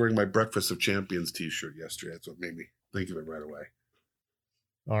 I was wearing my Breakfast of Champions t-shirt yesterday. That's what made me think of it right away.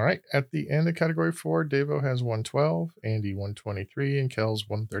 All right. At the end of category 4, Devo has 112, Andy 123, and Kels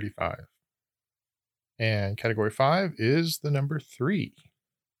 135. And category 5 is the number 3.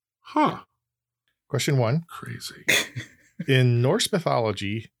 Huh. Question 1. Crazy. In Norse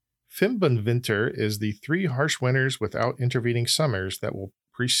mythology, Fimbulvinter is the 3 harsh winters without intervening summers that will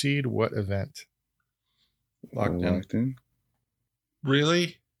precede what event? Locked in. Locked in.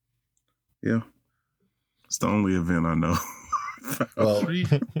 Really? Yeah. It's the only event I know. Well, Three?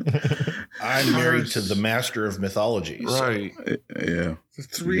 I'm married to the master of mythology. so- Right. Yeah. The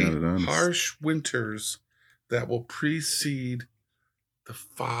 3 got it honest. harsh winters that will precede the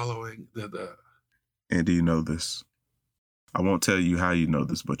following. The Andy, you know this. I won't tell you how you know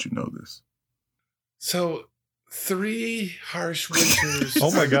this, but you know this. So 3 harsh winters.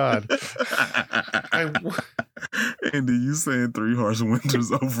 Oh my God. Andy, you saying 3 harsh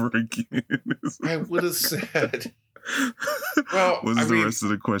winters over again. I would have said. Well, what does I the mean- rest of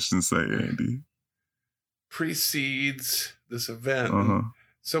the question say, Andy? Precedes this event. Uh-huh.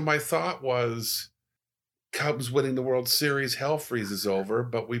 So my thought was Cubs winning the World Series, hell freezes over,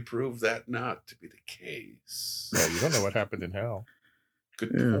 but we proved that not to be the case. Well, you don't know what happened in hell.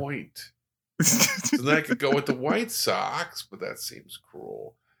 Good Yeah. point. So then I could go with the White Sox, but that seems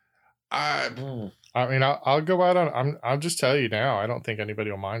cruel. I mean, I'll go out on. I'll just tell you now. I don't think anybody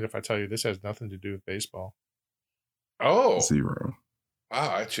will mind if I tell you this has nothing to do with baseball. Oh, 0.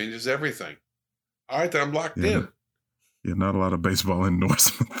 wow, that changes everything. All right, then I'm locked Yeah. in. Yeah, not a lot of baseball in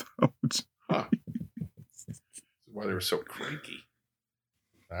Norse mythology. Huh. Why they were so cranky.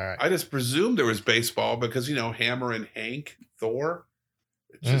 All right. I just presumed there was baseball because, Hammer and Hank, Thor.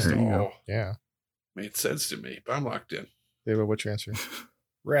 It just There you go. all Yeah. made sense to me, but I'm locked in. David, what's your answer?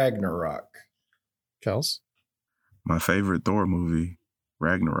 Ragnarok. Kels My favorite Thor movie,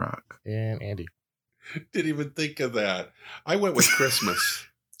 Ragnarok. and Andy. Didn't even think of that. I went with Christmas.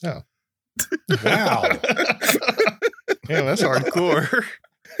 Wow. Yeah, that's hardcore.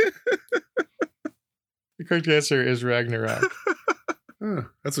 The correct answer is Ragnarok. Huh,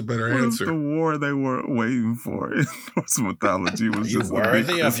 that's a better What if answer. the war they were waiting for in Norse mythology was Are you just a big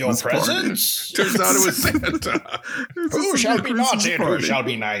worthy of your Christmas party? presents? Turns out it was Santa. It's Who just a shall big be Christmas naughty and who party. shall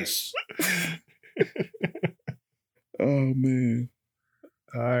be nice? Oh man.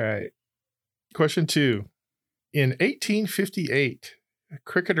 All right. Question 2. In 1858,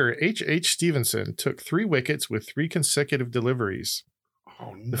 cricketer H.H. Stevenson took 3 wickets with 3 consecutive deliveries.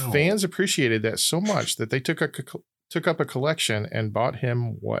 Oh, no. The fans appreciated that so much that they took up a collection and bought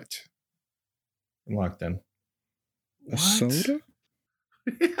him what? I'm locked in. A soda?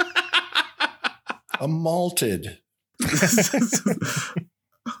 A malted.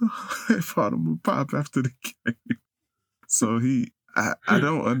 They fought him a pop after the game. So I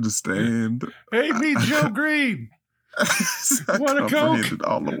don't understand. Hey, meet Joe Green. I Want a Coke? comprehended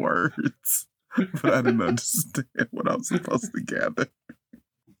all the words, but I didn't understand what I was supposed to gather.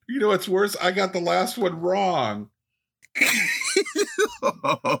 You know what's worse? I got the last one wrong.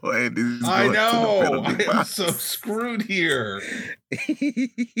 Oh, Andy's I going to the know. penalty I am box. so screwed here. I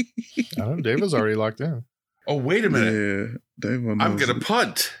don't know. David's already locked in. Oh, wait a minute. Yeah, Dave I'm going to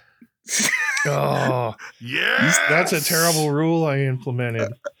punt. Oh, Yeah. that's a terrible rule I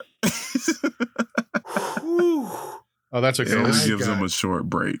implemented. Oh, that's okay. It my only gives God. him a short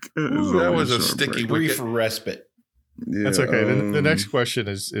break. Ooh, that was a sticky Brief wicket. respite. Yeah, That's okay. The next question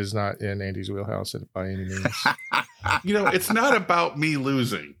is not in Andy's wheelhouse by any means. It's not about me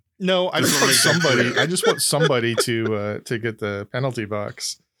losing. No, I Just just wanna want make that somebody. clear. I just want somebody to get the penalty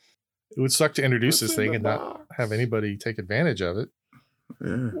box. It would suck to introduce What's this in thing the and not box? have anybody take advantage of it.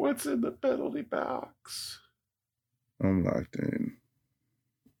 Yeah, What's in the penalty box? I'm locked in.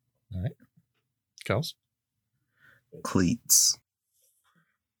 Kels, Cleats.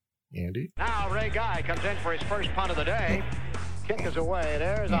 Andy, Now Ray Guy comes in for his first punt of the day. Kick is away.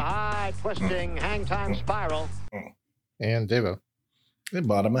 There's a high twisting hang time spiral. and Devo. They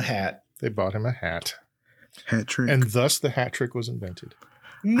bought him a hat. They bought him a hat. Hat trick. And thus the hat trick was invented.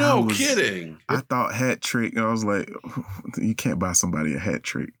 No I was- kidding. I thought hat trick. I was like, you can't buy somebody a hat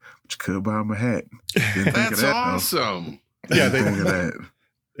trick, but you could buy him a hat. Didn't think of That's that, though. awesome. Yeah, Didn't think of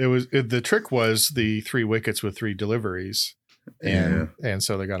that. The trick was the 3 wickets with 3 deliveries. And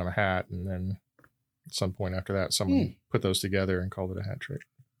so they got him a hat, and then at some point after that, someone put those together and called it a hat trick.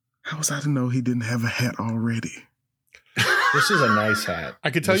 How was I to know he didn't have a hat already? This is a nice hat. I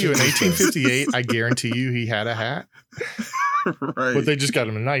could tell you in 1858, I guarantee you he had a hat, Right. but they just got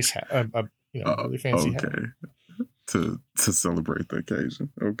him a nice hat, a really fancy hat. Okay. To celebrate the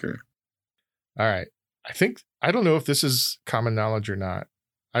occasion. Okay. All right. I don't know if this is common knowledge or not.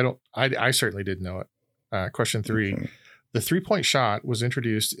 I certainly didn't know it. Question 3. Okay. The 3-point shot was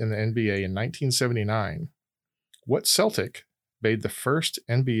introduced in the NBA in 1979. What Celtic made the first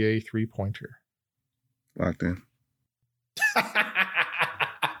NBA 3-pointer? Locked in.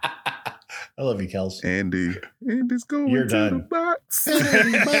 I love you, Kels. Andy's going You're to done. the box.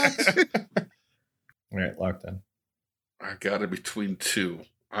 All right, locked in. I got it between 2.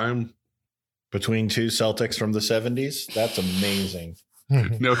 I'm Between 2 Celtics from the 70s? That's amazing.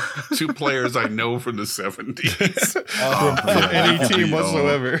 no 2 players I know from the 70s. Oh, From any yeah. team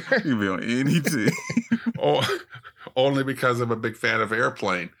whatsoever. You be on any team. Oh, only because I'm a big fan of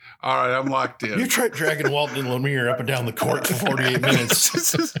Airplane. All right, I'm locked in. You tried dragging Walton and Lemire up and down the court for 48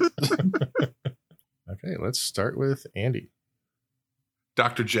 minutes. Okay, let's start with Andy.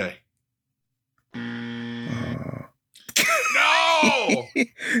 Dr. J. Uh, No!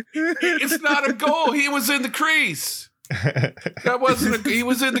 It's not a goal. He was in the crease. That wasn't he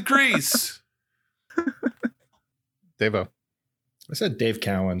was in the crease. Devo I said Dave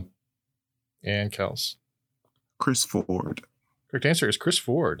Cowan. and Kels. Chris Ford. Correct answer is Chris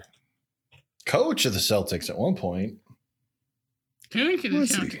Ford. Coach of the Celtics at one point. Coach of the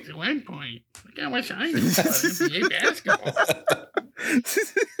Was he? Celtics at one point. Look how much I know about NBA basketball.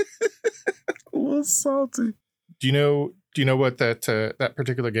 A little salty. Do you know what that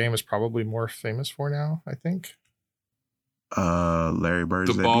particular game is probably more famous for now? I think Larry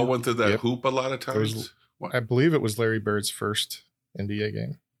Bird's The ball debut. went through that Yep. hoop a lot of times. was- What? I believe it was Larry Bird's first NBA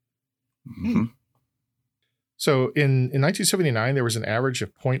game. Mhm. So in 1979, there was an average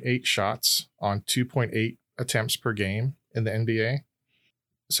of 0.8 shots on 2.8 attempts per game in the NBA.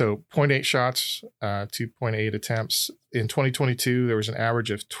 So 0.8 shots, 2.8 attempts. In 2022, there was an average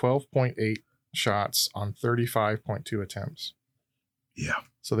of 12.8 shots on 35.2 attempts. Yeah.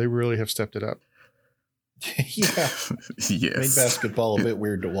 So they really have stepped it up. Yeah. Made Yes. basketball a bit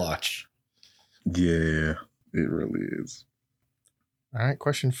weird to watch. Yeah, it really is. All right,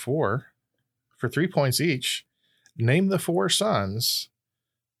 question 4. For 3 points each, name the 4 sons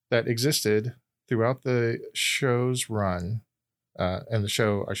that existed throughout the show's run. And the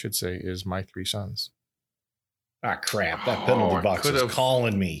show, I should say, is My 3 Sons. Ah, crap. That penalty I box is could've-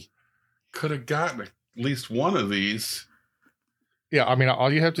 calling me. Could have gotten at least one of these. Yeah, I mean,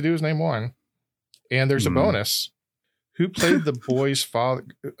 all you have to do is name one. And there's a Hmm. bonus. Who played the boy's father?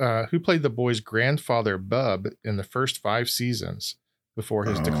 Who played the boy's grandfather, Bub, in the first 5 seasons before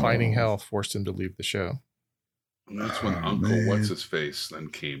his declining Oh. health forced him to leave the show? And that's when Oh, Uncle man. What's His Face then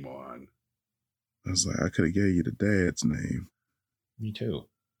came on. I was like, I could have gave you the dad's name. Me too.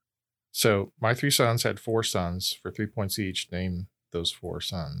 So My 3 Sons had 4 sons. For 3 points each, name those 4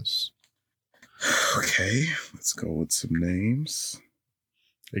 sons. Okay, let's go with some names.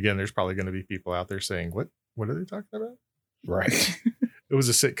 Again, there's probably going to be people out there saying, "What are they talking about?" Right. It was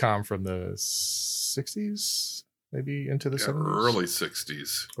a sitcom from the 60s, maybe into the Yeah, 70s. early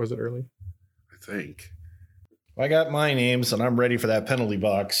 60s, Or was it early? I think. I got my names and I'm ready for that penalty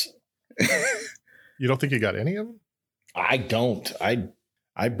box. You don't think you got any of them? I don't.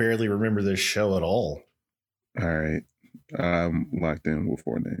 I barely remember this show at all. All right, I'm locked in with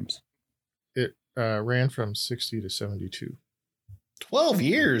 4 names. It ran from 60 to 72. 12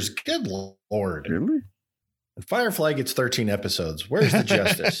 years. Good Lord. Really? And Firefly gets 13 episodes. Where's the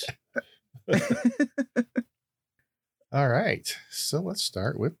justice? All right. So let's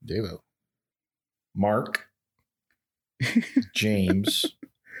start with Devo. Mark, James,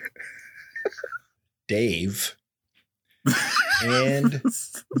 Dave, and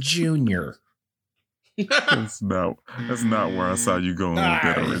Junior. That's not where I saw you going with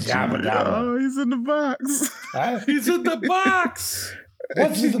that Ah, originally. yabba dabba. Oh, he's in the box. He's in the box.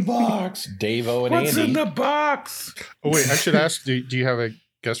 What's in the box? Davo and What's Andy. in the box? Oh, wait, I should ask, do you have a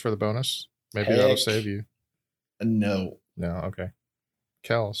guess for the bonus? Maybe that'll Heck. save you. No. No, okay.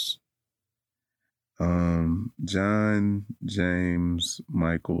 Kels. John, James,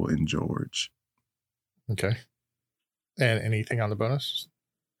 Michael, and George. Okay. And anything on the bonus?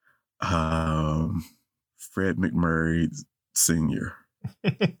 Fred McMurray Sr.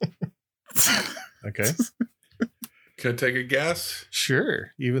 Okay. Can I take a guess?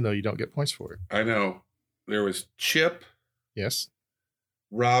 Sure. Even though you don't get points for it. I know. There was Chip, Yes.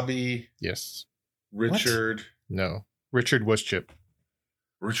 Robbie, Yes. Richard. No. Richard was Chip.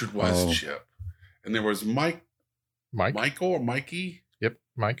 Richard was Oh. Chip. And there was Mike. Michael or Mikey. Yep.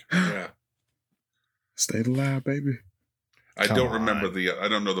 Mike. Yeah. Stayed alive, baby. I Come don't remember on. I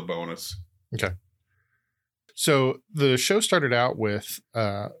don't know the bonus. Okay. So the show started out with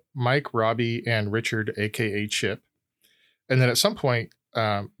Mike, Robbie, and Richard, aka Chip. And then at some point,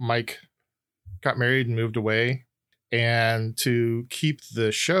 Mike got married and moved away. And to keep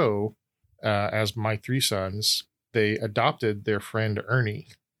the show as My Three Sons, they adopted their friend Ernie.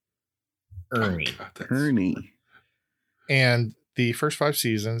 Ernie. Oh, God, that's- Ernie. And the first 5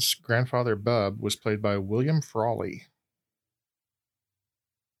 seasons, grandfather Bub was played by William Frawley.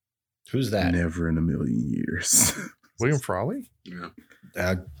 Who's that? Never in a million years. William Frawley?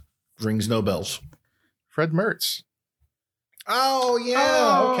 Yeah. Rings no bells. Fred Mertz. Oh,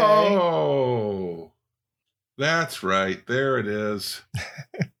 yeah. Okay. Oh, that's right. There it is.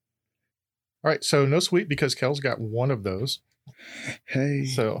 All right. So no sweet because Kel's got one of those. Hey.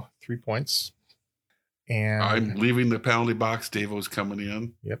 So 3 points. And I'm leaving the penalty box. Davo's coming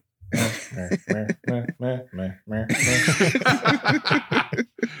in.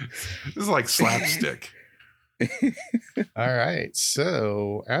 This is like slapstick. all right.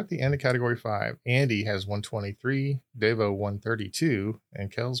 So at the end of category 5, Andy has 123, Davo 132,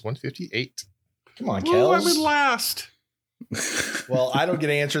 and Kel's 158. Come on, Ooh, I'm in Kels. last. Well, I don't get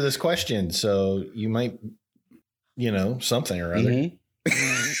to answer this question, so you might, something or other.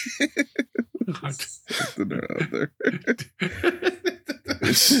 Something out there.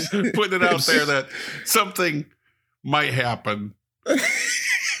 Putting it out there that something might happen.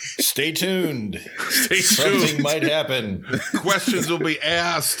 Stay tuned. Stay Something tuned. might happen. Questions will be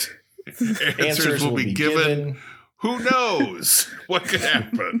asked. Answers will be given. Who knows what could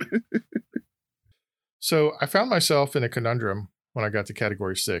happen? So I found myself in a conundrum when I got to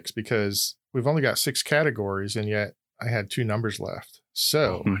category 6 because we've only got 6 categories and yet I had 2 numbers left.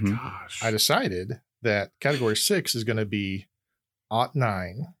 So Oh my Mhm. gosh. I decided that category 6 is going to be Ought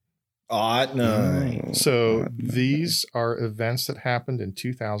 9. Odd nine. Oh, So odd these are events that happened in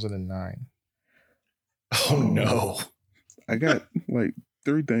 2009. Oh, no. I got like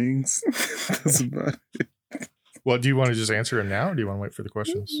 3 things. That's about it. Well, do you want to just answer them now or do you want to wait for the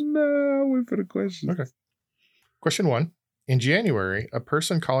questions? No, I'll wait for the question. Okay. Question 1. In January, a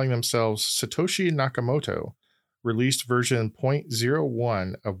person calling themselves Satoshi Nakamoto released version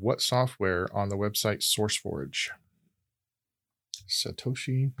 0.01 of what software on the website SourceForge?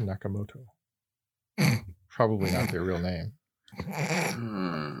 Satoshi Nakamoto. Probably not their real name.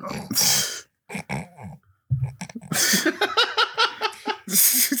 Hmm.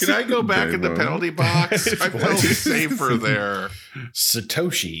 Can I go back in the Davo. penalty box? I felt safer there.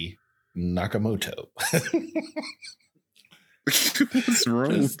 Satoshi Nakamoto. What's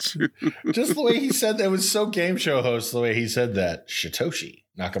wrong with you? Just the way he said that, it was so game show host the way he said that. Satoshi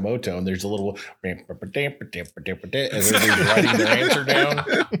Nakamoto. And there's a little as everybody's writing their answer down.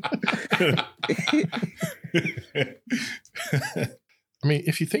 I mean,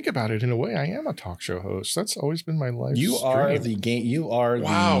 if you think about it, in a way, I am a talk show host. That's always been my life. You are the game. You are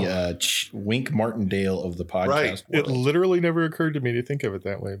Wow. the Wink Martindale of the podcast. Right. It world. literally never occurred to me to think of it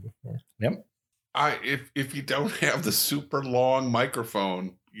that way before. Yep. If you don't have the super long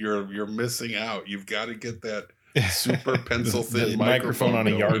microphone, you're missing out. You've got to get that super pencil The thin microphone on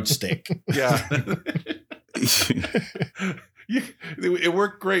a going. yardstick. Yeah. It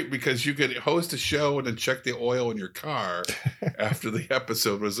worked great because you could host a show and then check the oil in your car after the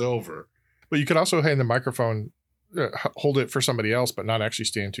episode was over. But you could also hand the microphone, hold it for somebody else, but not actually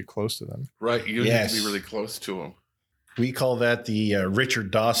stand too close to them. Right. You Yes. need to be really close to them. We call that the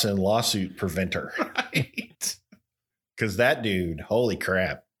Richard Dawson lawsuit preventer. Right. Because that dude, holy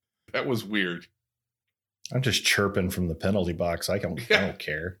crap. That was weird. I'm just chirping from the penalty box. I don't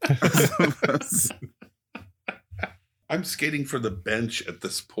care. I'm skating for the bench at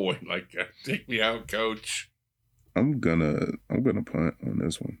this point. Like, take me out, coach. I'm gonna punt on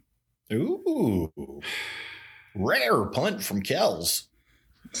this one. Ooh. Rare punt from Kells.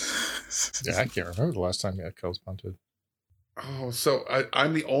 Yeah, I can't remember the last time Kel's punted. Oh, so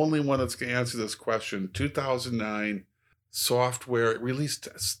I'm the only one that's going to answer this question. 2009 software released.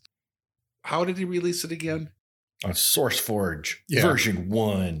 How did he release it again? On SourceForge Yeah. version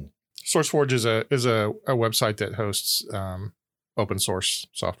 1. SourceForge is a website that hosts open source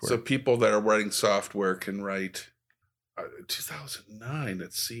software. So people that are writing software can write. 2009.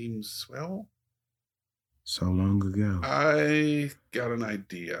 It seems So long ago. I got an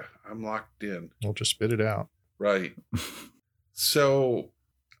idea. I'm locked in. We'll just spit it out. Right. So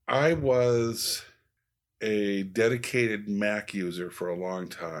I was a dedicated Mac user for a long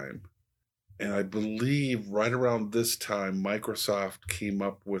time. And I believe right around this time, Microsoft came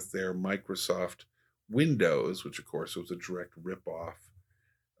up with their Microsoft Windows, which of course was a direct ripoff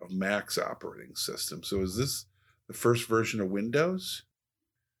of Mac's operating system. So is this the first version of Windows?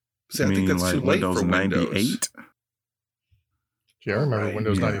 See, I think that's too late for Windows. 98? Yeah, I remember Right,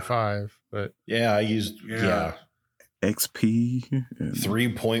 Windows yeah. 95, but Yeah, I used Yeah. XP. and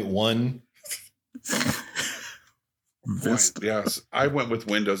 3.1. Vista. Yes, I went with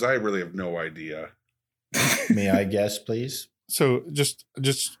Windows. I really have no idea. May I guess, please? so just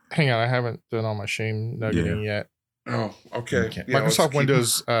hang on. I haven't done all my shame nuggeting yet. Oh, okay. Okay. Yeah, let's Microsoft keep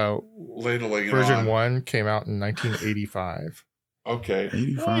Windows ladling it version on. 1 came out in 1985. Okay.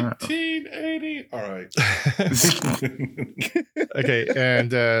 85. 1980. All right. Okay,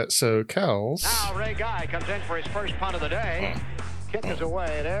 and so Kels. Now Ray Guy comes in for his first punt of the day. Kick is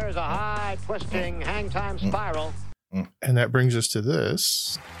away. There's a high twisting hang time spiral. And that brings us to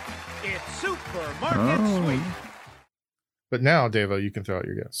this. It's supermarket sweep. Oh, But now, Devo, you can throw out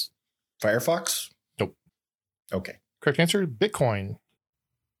your guess. Firefox? Nope. Okay. Correct answer, Bitcoin.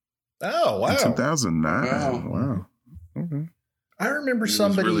 Oh, wow. in 2009. Wow. Wow. Okay. I remember It was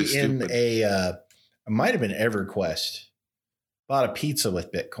somebody really in stupid. it might have been EverQuest, bought a pizza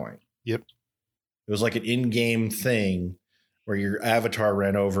with Bitcoin. Yep. It was like an in-game thing where your avatar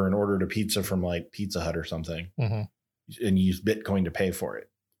ran over and ordered a pizza from like Pizza Hut or something Mhm. and used Bitcoin to pay for it.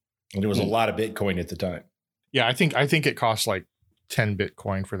 And there was a lot of Bitcoin at the time. Yeah, I think it cost like 10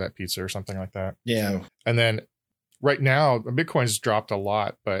 Bitcoin for that pizza or something like that. Yeah. And then right now, Bitcoin's dropped a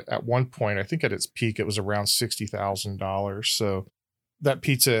lot, but at one point, I think at its peak, it was around $60,000. So that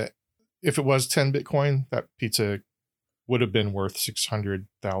pizza, if it was 10 Bitcoin, that pizza would have been worth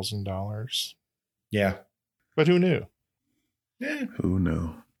 $600,000. Yeah. But who knew? Yeah. Who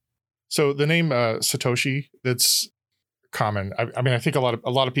knew? So the name Satoshi, that's common. I mean, I think a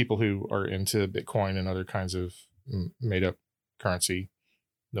lot of people who are into Bitcoin and other kinds of made up currency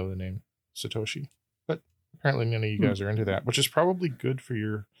know the name Satoshi. But apparently none of you guys are into that, which is probably good for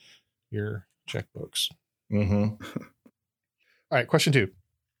your checkbooks. Mm-hmm. All right, question 2.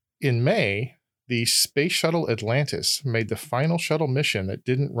 In May, the Space Shuttle Atlantis made the final shuttle mission that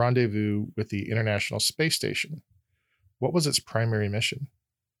didn't rendezvous with the International Space Station. What was its primary mission?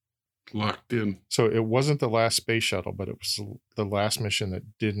 Locked in. So it wasn't the last space shuttle, but it was the last mission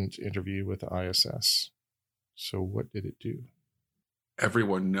that didn't interview with the ISS. So what did it do?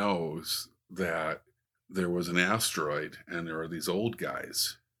 Everyone knows that there was an asteroid and there are these old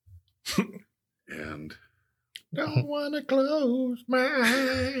guys. And Don't want to close my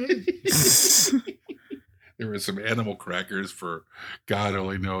eyes. there were some animal crackers for God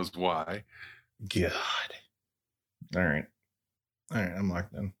only knows why. God. All right. I'm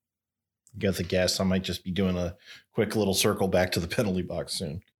locked in. Got the guess. I might just be doing a quick little circle back to the penalty box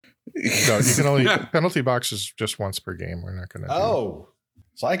soon. So you can only penalty box is just once per game. We're not going to. Oh,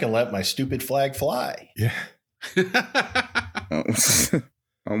 so I can let my stupid flag fly. Yeah. I'm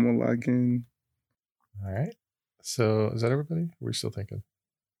gonna log in. All right. So is that everybody? We're still thinking.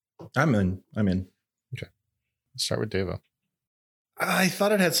 I'm in. Let's start with Devo. I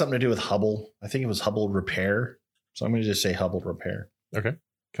thought it had something to do with Hubble. I think it was Hubble repair. So I'm going to just say Hubble repair. Okay.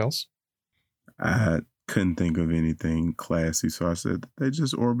 Kels? I couldn't think of anything classy, so I said they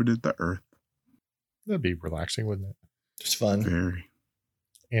just orbited the Earth. That'd be relaxing, wouldn't it? Just fun. Very.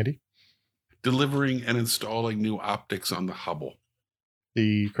 Andy? Delivering and installing new optics on the Hubble.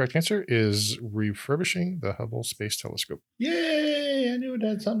 The correct answer is refurbishing the Hubble Space Telescope. Yay! I knew it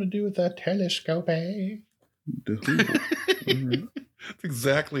had something to do with that telescope, eh? The Hoover. All That's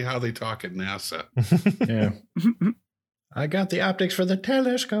exactly how they talk at NASA. Yeah. right. I got the optics for the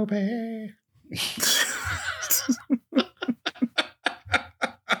telescope, eh?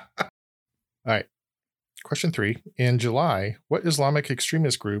 All right. Question 3. In July, what Islamic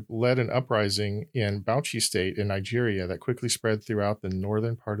extremist group led an uprising in Bauchi State in Nigeria that quickly spread throughout the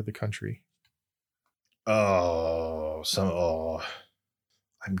northern part of the country? I'm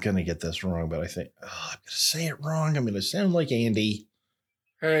going to get this wrong, but I think I'm going to say it wrong. I'm going to sound like Andy.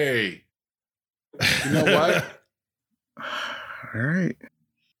 Hey, you know what? All right.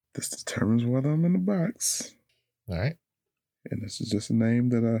 This determines whether I'm in the box. All right. And this is just a name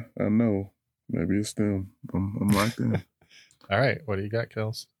that I know. Maybe it's them. I'm locked in. All right. What do you got,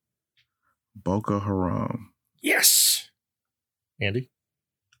 Kels? Boko Haram. Yes. Andy?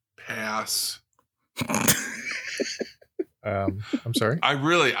 Pass. I'm sorry. I'm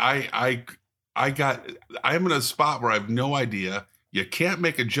in a spot where I have no idea. You can't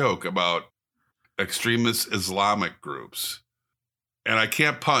make a joke about extremist Islamic groups. And I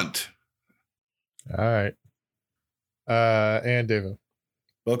can't punt. All right. And David.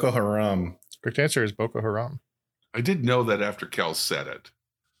 Boko Haram. Correct answer is Boko Haram. I did know that after Kel said it,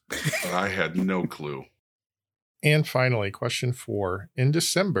 but I had no clue. And finally, question 4. In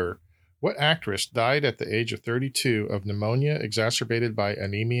December, what actress died at the age of 32 of pneumonia exacerbated by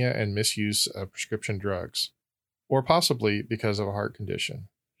anemia and misuse of prescription drugs? Or possibly because of a heart condition?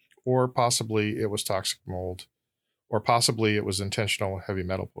 Or possibly it was toxic mold? Or possibly it was intentional heavy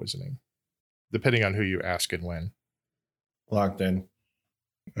metal poisoning? Depending on who you ask and when. Locked in.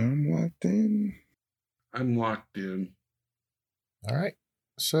 I'm locked in. I'm locked in. All right.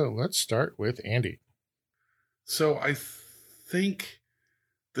 So let's start with Andy. So I think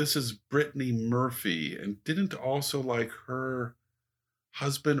this is Brittany Murphy. And didn't also like her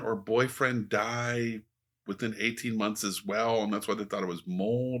husband or boyfriend die within 18 months as well? And that's why they thought it was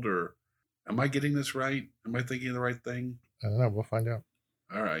mold? Or am I getting this right? Am I thinking of the right thing? I don't know. We'll find out.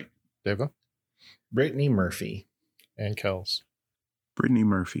 All right. Deva Brittany Murphy. and Kels. Brittany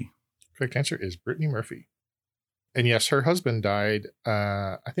Murphy. Correct answer is Brittany Murphy. And yes, her husband died,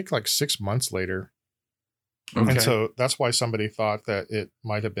 I think like 6 months later. Okay. And so that's why somebody thought that it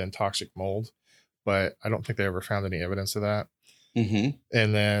might have been toxic mold, but I don't think they ever found any evidence of that. Mm-hmm.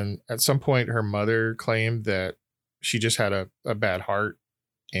 And then at some point, her mother claimed that she just had a bad heart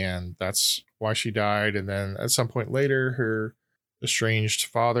and that's why she died. And then at some point later, her estranged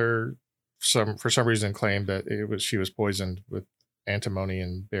father, for some reason, claimed that she was poisoned with antimony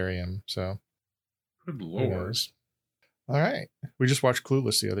and barium. So, Good who Lord. knows? All right. We just watched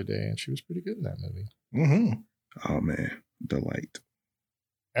Clueless the other day and she was pretty good in that movie. Mm-hmm. Oh man, delight.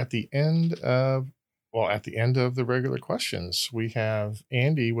 At the end of the regular questions, we have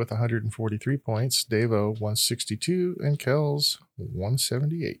Andy with 143 points, Davo 162, and Kels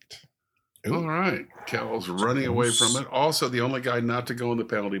 178. All right. Kel's running away from it. Also, the only guy not to go in the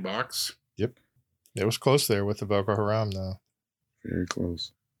penalty box. Yep. It was close there with the Boko Haram, though. Very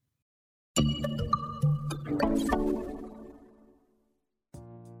close.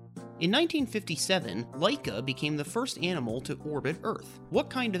 In 1957, Laika became the first animal to orbit Earth.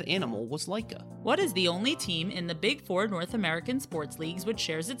 What kind of animal was Laika? What is the only team in the Big Four North American sports leagues which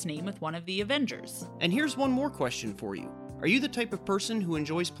shares its name with one of the Avengers? And here's one more question for you. Are you the type of person who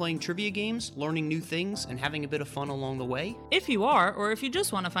enjoys playing trivia games, learning new things, and having a bit of fun along the way? If you are, or if you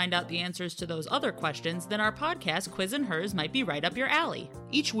just want to find out the answers to those other questions, then our podcast, Quiz and Hers, might be right up your alley.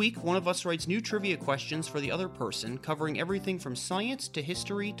 Each week, one of us writes new trivia questions for the other person, covering everything from science to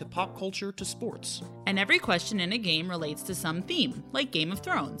history to pop culture to sports. And every question in a game relates to some theme, like Game of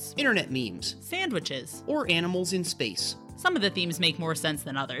Thrones, Internet memes, sandwiches, or animals in space. Some of the themes make more sense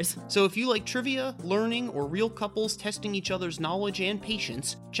than others. So if you like trivia, learning, or real couples testing each other's knowledge and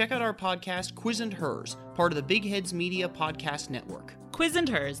patience, check out our podcast, Quiz and Hers, part of the Big Heads Media Podcast Network. Quiz and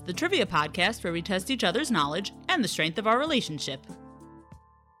Hers, the trivia podcast where we test each other's knowledge and the strength of our relationship.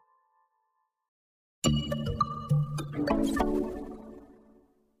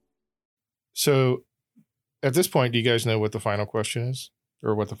 So at this point, do you guys know what the final question is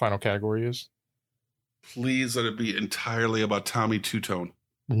or what the final category is? Please let it be entirely about Tommy Two-Tone.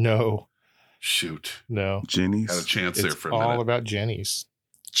 No, Shoot. no. Jenny's. Had a chance there It's for a all minute. about Jenny's.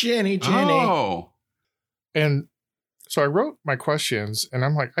 Jenny. Oh. And so I wrote my questions and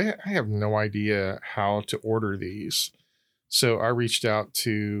I'm like, I have no idea how to order these. So I reached out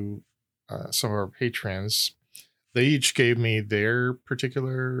to some of our patrons. They each gave me their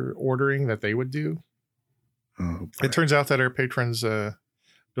particular ordering that they would do. Oh, It turns out that our patrons don't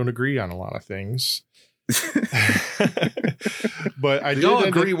agree on a lot of things. But I They did all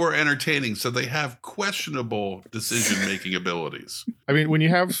end agree up- we're entertaining, so they have questionable decision-making abilities. I mean, when you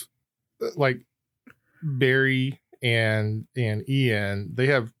have like Barry and Ian, they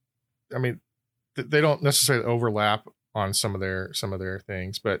have, I mean, they don't necessarily overlap on some of their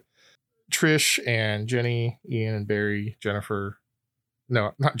things, but Trish and Jenny, Ian and Barry, Jennifer,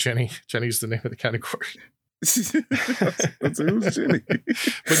 no, not Jenny. Jenny's the name of the category. That's who's Jenny.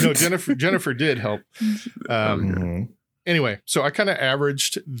 But no, Jennifer did help. Mhm. Anyway, so I kind of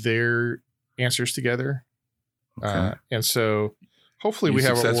averaged their answers together. Okay. And so Hopefully You we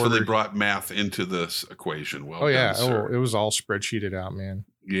have an successfully order. brought math into this equation. Well Oh yeah. done, sir. It was all spreadsheeted out, man.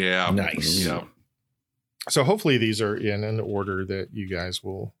 Yeah. Nice. Yeah. So hopefully these are in an order that you guys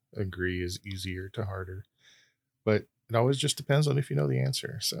will agree is easier to harder. But it always just depends on if you know the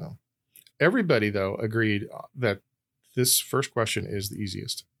answer. So everybody, though, agreed that this first question is the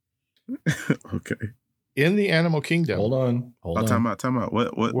easiest. Okay. In the animal kingdom. Hold on. Time out.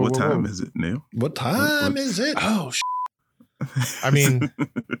 What Whoa, time whoa. is it, Neil? What time is it? Oh, I mean,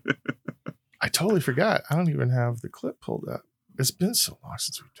 I totally forgot. I don't even have the clip pulled up. It's been so long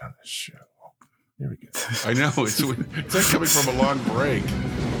since we've done this show. Here we go. I know. It's like coming from a long break.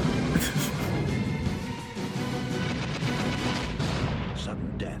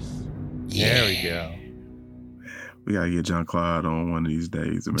 Sudden death. There we go. We gotta get John Claude on one of these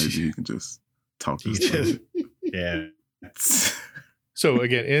days, and maybe he can just talk us through Yeah. it. So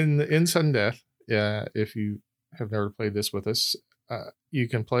again, in sudden death, if you have never played this with us, you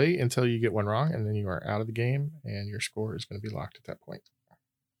can play until you get one wrong, and then you are out of the game, and your score is going to be locked at that point.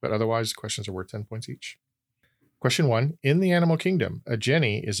 But otherwise, questions are worth 10 points each. Question 1. In the animal kingdom, a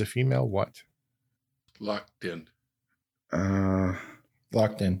Jenny is a female what? Locked in.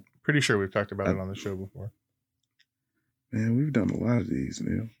 Locked in. Pretty sure we've talked about it on the show before. Man, we've done a lot of these,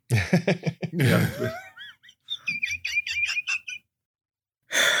 Neil. Yeah.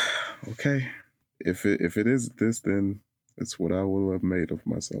 Okay. If it is this, then it's what I will have made of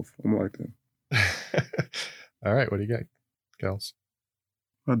myself. I'm like that. All right. What do you got, Kels?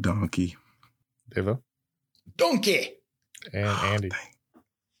 A donkey. Devo? Donkey. And Andy.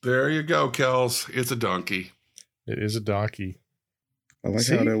 There you go, Kels. It's a donkey. It is a donkey. I like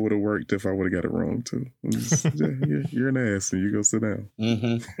See? how that would have worked if I would have got it wrong too. You're an ass, and you go sit down.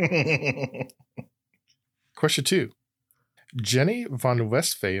 Mm-hmm. Question 2. Jenny von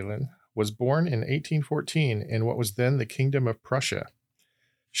Westphalen was born in 1814 in what was then the Kingdom of Prussia.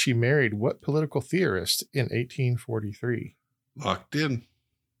 She married what political theorist in 1843? Locked in.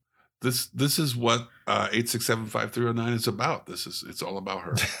 This is what 8675309 is about. It's all about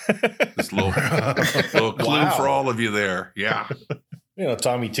her. This little clue Wow. for all of you there. Yeah. You know,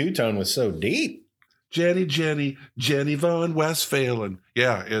 Tommy Two Tone was so deep. Jenny von Westphalen.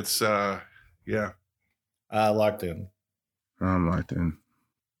 Yeah, it's yeah. Locked in. I'm like that.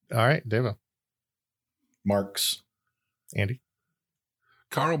 All right, Devo. Marx. Andy.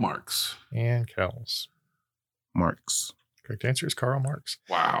 Karl Marx. And Kels. Marx. Correct answer is Karl Marx.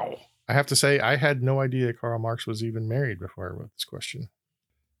 Wow. I have to say, I had no idea Karl Marx was even married before I wrote this question.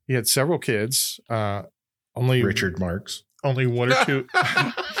 He had several kids. Only Richard Marx. Only one or two.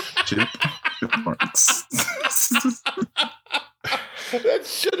 Chip Marx. That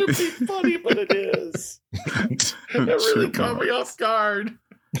shouldn't be funny, but it is. That really Chip caught me Marx. off guard.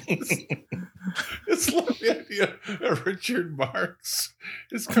 It's like the idea of Richard Marx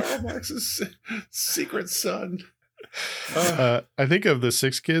is Karl Marx's secret son. I think of the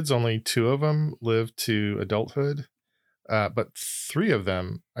 6 kids, only 2 of them lived to adulthood. But 3 of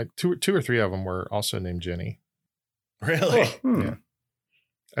them, 2 or 3 of them were also named Jenny. Really? Yeah.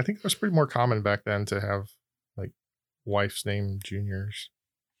 I think it was pretty more common back then to have like wives named juniors.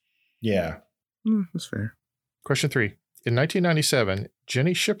 Yeah. That's fair. Question 3. In 1997,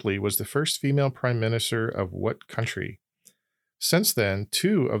 Jenny Shipley was the first female prime minister of what country? Since then,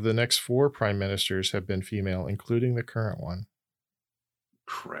 2 of the next 4 prime ministers have been female, including the current one.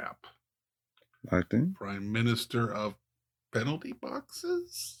 Crap. Like that. Prime Minister of penalty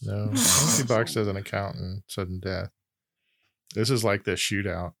boxes? No, penalty box doesn't account in sudden death. This is like the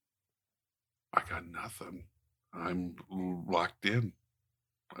shootout. I got nothing. I'm locked in.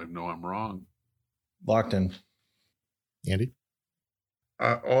 I know I'm wrong. Locked in. Andy?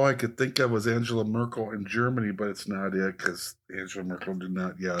 All I could think of was Angela Merkel in Germany, but it's not it because Angela Merkel did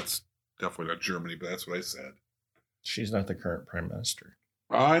not. Yeah, it's definitely not Germany, but that's what I said. She's not the current prime minister.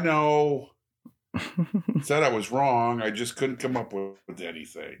 I know. Said I was wrong. I just couldn't come up with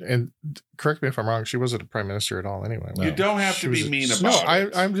anything. And correct me if I'm wrong, she wasn't a prime minister at all anyway. No. You don't have She to be was a- mean No, about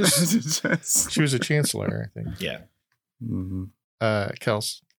it. I'm just, she was a chancellor, I think. Yeah. Mm-hmm.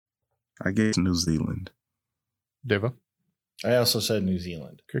 Kels? I guess New Zealand. Devo? I also said New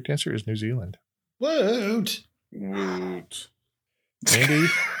Zealand. Correct answer is New Zealand. Woot. Woot. Andy,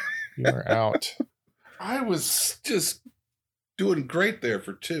 you are out. I was just doing great there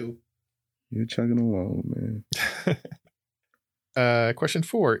for 2. You're chugging along, man. Question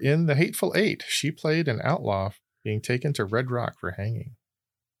 4. In The Hateful Eight, she played an outlaw being taken to Red Rock for hanging.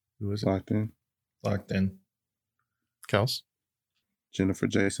 Who was it? Locked in. Locked in. Kels? Jennifer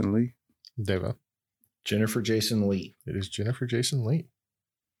Jason Leigh. Devo? Jennifer Jason Leigh. It is Jennifer Jason Leigh.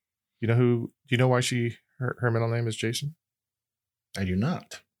 Do you know why her middle name is Jason? I do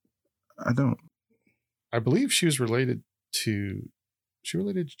not. I don't. I believe she was related to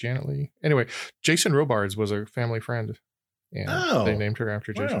Janet Leigh. Anyway, Jason Robards was a family friend. And they named her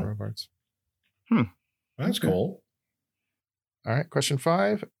after Jason Robards. That's cool. All right, question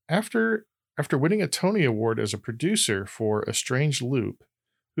 5. After winning a Tony Award as a producer for A Strange Loop,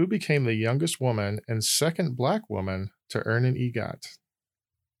 who became the youngest woman and second Black woman to earn an EGOT?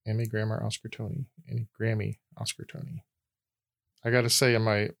 Emmy, Grammy, Oscar, Tony. I got to say, in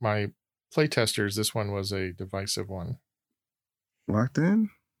my play testers, this one was a divisive one. Locked in?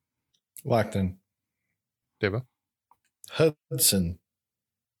 Locked in. Deva? Hudson.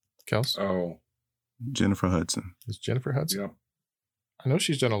 Kels? Oh. Jennifer Hudson. Is Jennifer Hudson? Yep. I know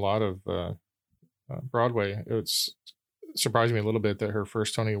she's done a lot of Broadway. It's surprised me a little bit that her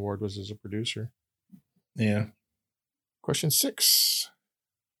first Tony Award was as a producer. Yeah. Question 6.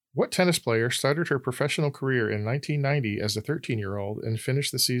 What tennis player started her professional career in 1990 as a 13-year-old and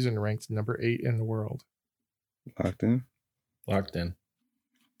finished the season ranked number 8 in the world? Locked in? Locked in.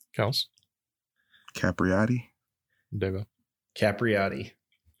 Kels? Capriati? Deva? Capriati.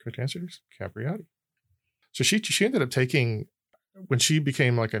 Correct answers? Capriati. So she ended up taking, when she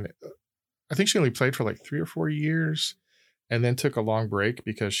became I think she only played for 3 or 4 years and then took a long break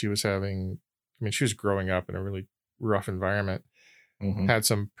because she was she was growing up in a really rough environment, had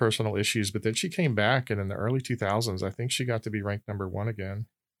some personal issues, but then she came back, and in the early 2000s, I think she got to be ranked number 1 again.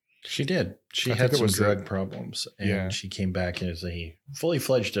 She did. She had some drug problems, and she came back as a fully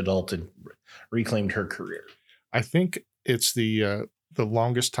fledged adult and reclaimed her career. I think it's the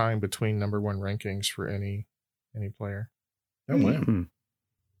longest time between number 1 rankings for any player. Oh, wow.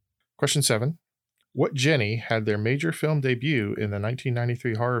 Question 7. What Jenny had their major film debut in the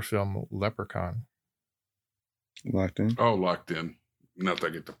 1993 horror film Leprechaun? Locked in? Oh, locked in. Not that I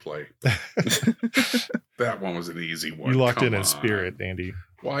get to play. That one was an easy one. You locked in spirit, Andy.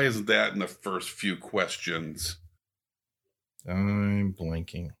 Why isn't that in the first few questions? I'm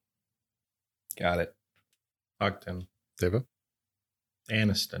blanking. Got it. Locked in. Deva?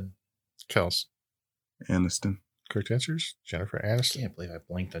 Aniston. Kels? Aniston. Correct answers? Jennifer Aniston. I can't believe I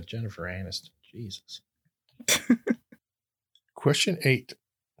blanked on Jennifer Aniston. Jesus. Question 8.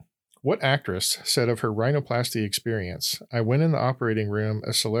 What actress said of her rhinoplasty experience, "I went in the operating room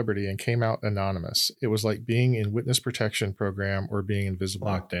a celebrity and came out anonymous. It was like being in witness protection program or being invisible"?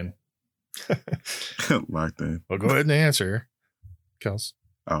 Locked in. Locked in. Well, go ahead and answer. Kels?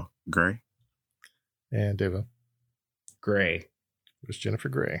 Oh, Gray? And Deva? Gray. It was Jennifer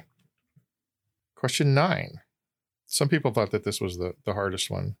Grey. Question 9. Some people thought that this was the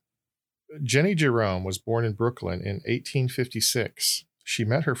hardest one. Jenny Jerome was born in Brooklyn in 1856. She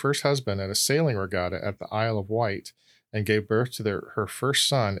met her first husband at a sailing regatta at the Isle of Wight and gave birth to her first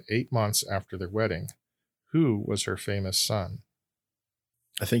son 8 months after their wedding. Who was her famous son?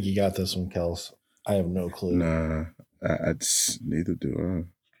 I think you got this one, Kels. I have no clue. Nah, I neither do I.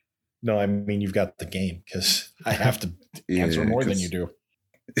 No, I mean, you've got the game because I have to answer more than you do.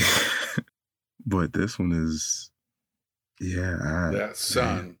 But this one is, that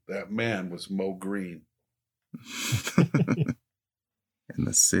son, that man was Mo Green. And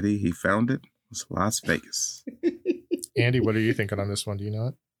the city he founded was Las Vegas. Andy, what are you thinking on this one? Do you know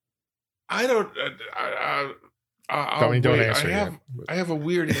it? I don't. Don't answer. I have a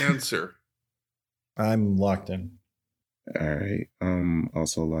weird answer. I'm locked in. All right.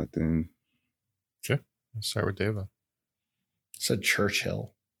 Also locked in. Okay. Let's start with Deva. Said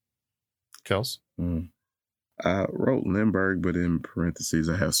Churchill. Kels? I wrote Lindbergh, but in parentheses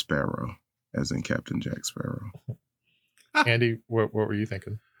I have Sparrow, as in Captain Jack Sparrow. Andy, what were you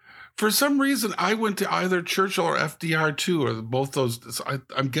thinking? For some reason, I went to either Churchill or FDR too, or both those.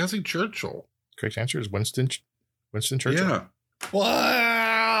 I'm guessing Churchill. Correct answer is Winston Churchill. Yeah.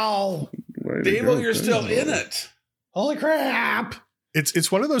 Wow. Dave, you're still in it. Holy crap.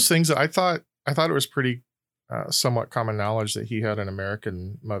 It's one of those things that I thought it was pretty somewhat common knowledge that he had an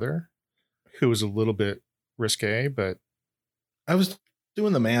American mother who was a little bit risque, but I was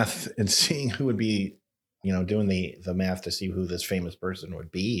doing the math and seeing who would be, doing the math to see who this famous person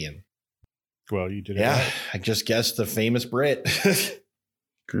would be. And well, you did it. Yeah, right. I just guessed the famous Brit.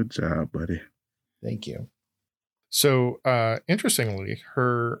 Good job, buddy. Thank you. So, interestingly,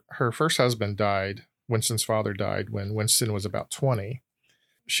 her first husband died. Winston's father died when Winston was about 20.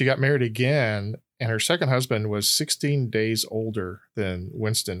 She got married again, and her second husband was 16 days older than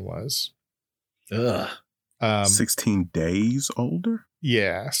Winston was. Ugh. 16 days older?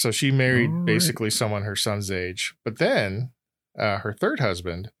 Yeah. So she married basically someone her son's age. But then her third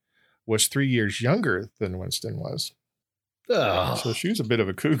husband was 3 years younger than Winston was. Ugh. So she was a bit of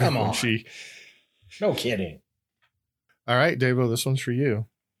a cougar when she... No kidding. All right, Davo, this one's for you.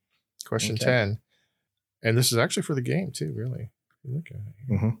 Question 10. And this is actually for the game, too, really. Look at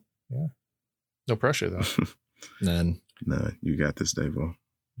it. Mm-hmm. Yeah. No pressure, though. None. No, you got this, Davo.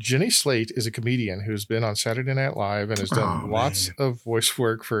 Jenny Slate is a comedian who's been on Saturday Night Live and has done lots of voice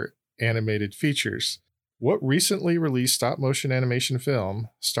work for animated features. What recently released stop-motion animation film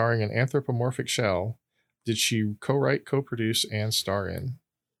starring an anthropomorphic shell did she co-write, co-produce, and star in?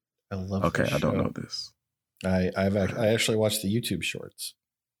 I love Okay, this I don't show. know this. I actually watched the YouTube shorts.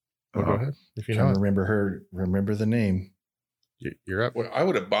 Well, go ahead. If you Trying know to it. remember the name. You're up. Well, I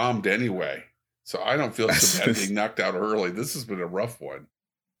would have bombed anyway, so I don't feel so bad being knocked out early. This has been a rough one.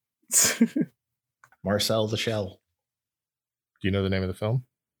 Marcel the Shell. Do you know the name of the film?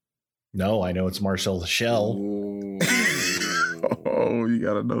 No, I know it's Marcel the Shell. Oh, you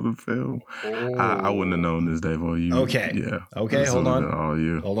gotta know the film. I wouldn't have known this, Davo. You Okay. Yeah. Okay, This hold would've on. been all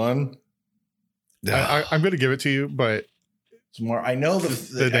you. Hold on. I'm going to give it to you, but It's more. I know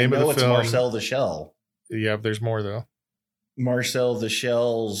The I name of know the it's film. Marcel the Shell. yeah, there's more, though. Marcel the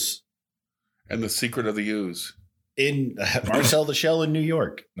Shell's And The Secret of the Ooze. in Marcel the Shell in New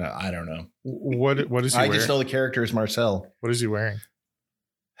York. No, I don't know. What is he I wearing? just know the character is Marcel. What is he wearing?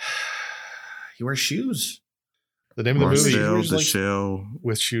 He wears shoes. The name of the movie Marcel the like- Shell.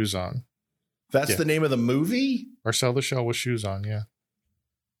 with shoes on. That's Yeah. the name of the movie? Marcel the Shell with shoes on, yeah.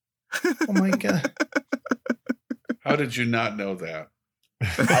 Oh my god. How did you not know that?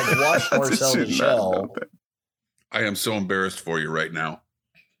 I've watched Marcel the Did not Shell. know that. I am so embarrassed for you right now.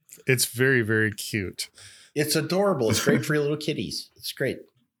 It's very, very cute. It's adorable. It's great for your little kitties. It's great.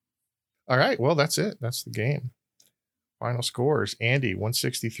 All right. Well, that's it. That's the game. Final scores. Andy,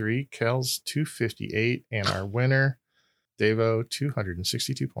 163. Kels, 258. And our winner, Davo,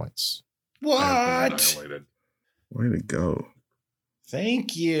 262 points. I have been What? annihilated. Way to go.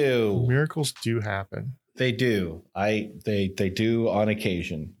 Thank you. Miracles do happen. They do. They do on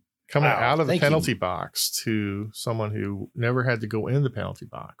occasion. Coming Wow, out of the thank you. penalty box to someone who never had to go in the penalty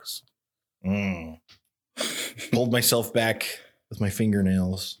box. Pulled myself back with my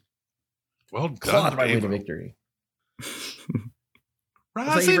fingernails. Well done, Clawed my way to Davo. victory. Well,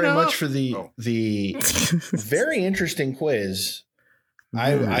 thank you very much for the Oh. the very interesting quiz.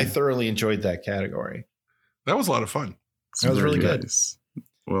 I thoroughly enjoyed that category. That was a lot of fun. That was really good. Nice.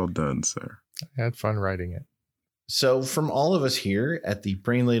 Well done, sir. I had fun writing it. So, from all of us here at the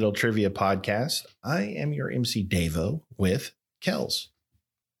Brain Ladle Trivia Podcast, I am your MC Davo with Kels.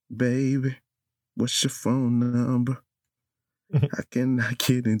 Baby, what's your phone number? How can I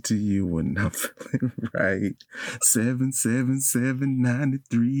get into you when I'm feeling right?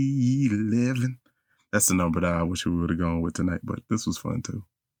 777-9311. That's the number that I wish we would have gone with tonight, but this was fun too.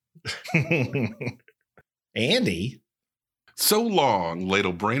 Andy So long,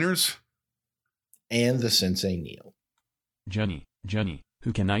 ladle brainers. and the Sensei Neil. Jenny,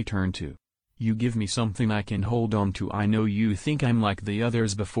 who can I turn to? You give me something I can hold on to. I know you think I'm like the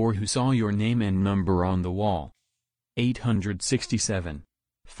others before who saw your name and number on the wall. 867.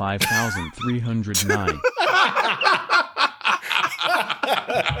 5309.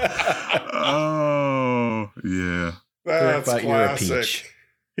 Oh, yeah. That's But you're a classic.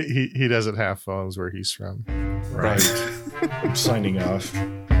 peach. He doesn't have phones where he's from. Right. I'm signing off.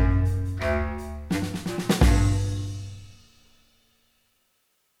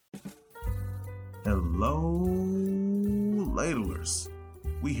 Hello, ladlers.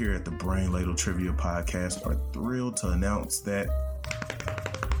 We here at the Brain Ladle Trivia Podcast are thrilled to announce that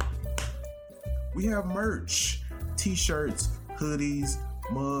we have merch, t-shirts, hoodies,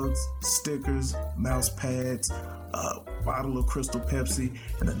 mugs, stickers, mouse pads, a bottle of Crystal Pepsi,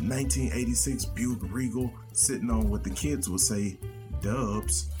 and a 1986 Buick Regal sitting on what the kids would say,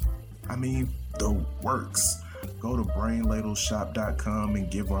 dubs. I mean, the works. Go to brainladleshop.com and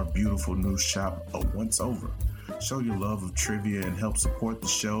give our beautiful new shop a once over. Show your love of trivia and help support the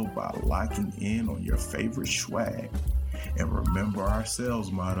show by locking in on your favorite swag. And remember our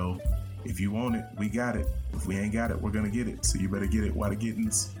sales motto, if you want it, we got it. If we ain't got it, we're gonna get it. So you better get it while the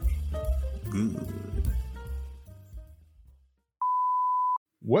getting's good.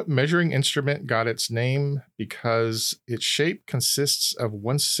 What measuring instrument got its name because its shape consists of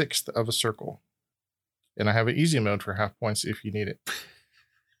 1/6 of a circle? And I have an easy mode for half points if you need it.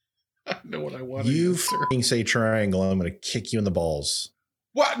 I know what I want. You f***ing say triangle, I'm going to kick you in the balls.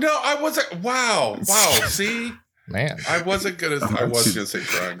 What? No, I wasn't. Wow. See, Man, I wasn't gonna say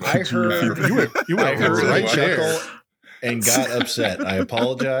triangle. I heard you I went heard over the right chuckle there. and got upset. I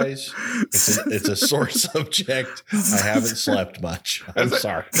apologize. It's a sore subject. I haven't slept much. I'm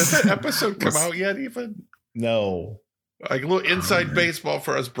sorry. Has that episode come out yet? Even No. Like a little inside baseball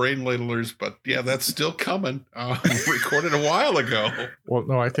for us brain ladlers, but yeah, that's still coming. Recorded a while ago. Well,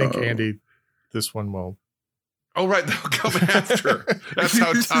 no, I think Andy, this one will. Oh, right. They'll come after. That's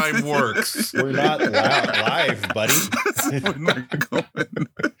how time works. We're not live, buddy. We're not going.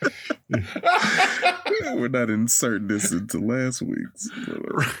 We're not inserting this into last week's.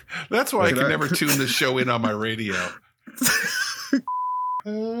 That's why I can never tune the show in on my radio.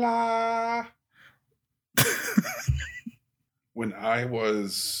 La. When I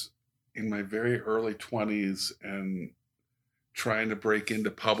was in my very early 20s and trying to break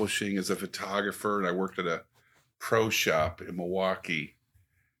into publishing as a photographer, and I worked at a pro shop in Milwaukee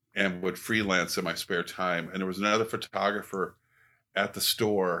and would freelance in my spare time. And there was another photographer at the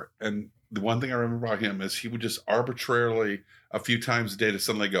store. And the one thing I remember about him is he would just arbitrarily, a few times a day, to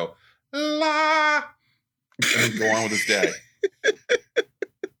suddenly go, la, and go on with his day.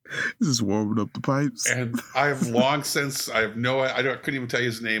 Just warming up the pipes. And I have long since, I couldn't even tell you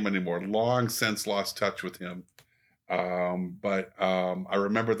his name anymore. Long since lost touch with him. But I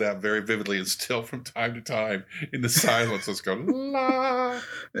remember that very vividly, and still from time to time in the silence, let's go, la.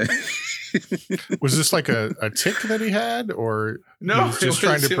 Was this like a tick that he had, or no, he was just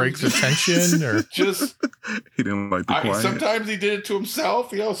trying to break the tension, or just he didn't like the quiet? Sometimes he did it to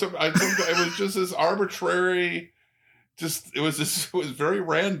himself. It was just this arbitrary. It was very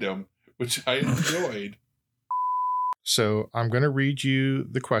random, which I enjoyed. So I'm going to read you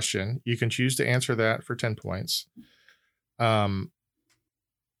the question. You can choose to answer that for 10 points. Everything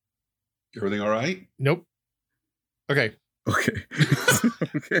all right? Nope. Okay. Okay.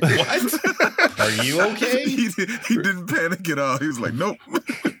 What? Are you okay? He didn't panic at all. He was like, nope.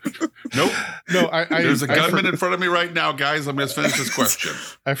 Nope. No, There's a gunman in front of me right now, guys. Let me just finish this question.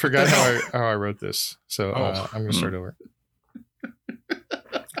 I forgot how I wrote this. So I'm going to start over.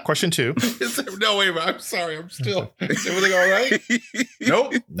 Question 2. No, wait, I'm sorry. I'm still. Is everything all right?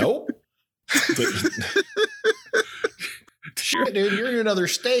 Nope. Shit, dude, you're in another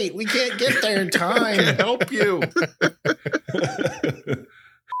state. We can't get there in time. I can't help you.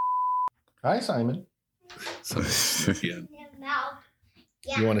 Hi, Simon. Again.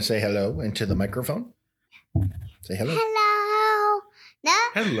 You want to say hello into the microphone? Say hello. Hello. No,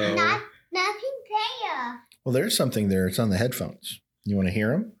 Hello. nothing there. Well, there's something there. It's on the headphones. You want to hear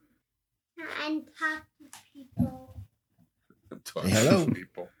them? And talk to people. Talk Say hello. to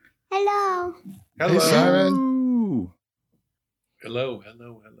people. Hello. Hello. Hey, Simon. Ooh. Hello.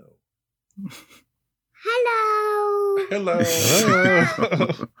 Hello. What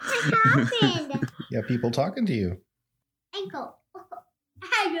happened? Yeah, people talking to you. Ankle.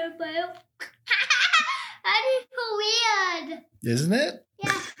 Hello, Boo. That is so weird. Isn't it?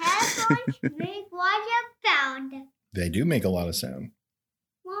 Yeah, headphones make what you found. They do make a lot of sound.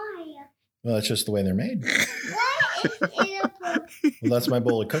 Why? Well, it's just the way they're made. What is in a book? Well, that's my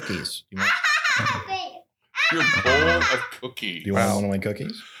bowl of cookies. Do Your bowl of cookies. you want one of my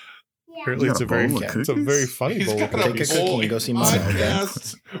cookies? Yeah. Apparently, You it's got a very, bowl of it's a very cookies? funny He's bowl. got of a Take a cookies. cookie and go see Mom, okay?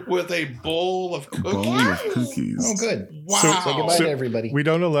 podcast with a bowl of A cookies. bowl of cookies. Oh, good. Wow. Say goodbye So to everybody. We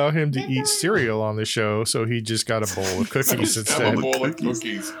don't allow him to eat cereal on the show, so he just got a bowl of cookies Just instead. have a bowl of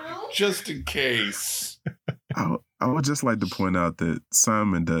cookies, just in case. I would just like to point out that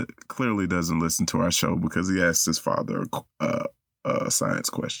Simon clearly doesn't listen to our show because he asked his father a science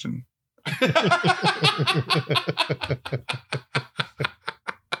question.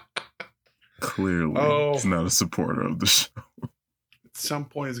 Clearly, he's not a supporter of the show. At some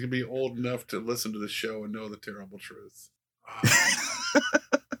point, he's going to be old enough to listen to the show and know the terrible truth.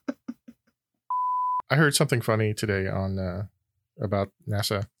 I heard something funny today on about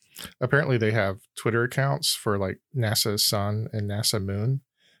NASA. Apparently, they have Twitter accounts for like NASA Sun and NASA Moon.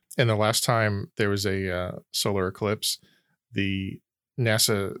 And the last time there was a solar eclipse, the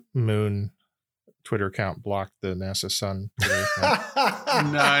NASA Moon Twitter account blocked the NASA Sun Twitter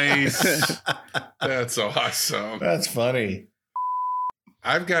account. Nice. That's awesome. That's funny.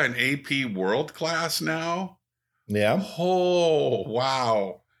 I've got an AP World Class now. Yeah. Oh,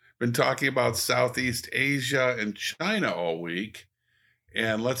 wow. Been talking about Southeast Asia and China all week.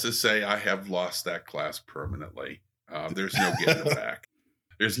 And let's just say I have lost that class permanently. There's no getting it back.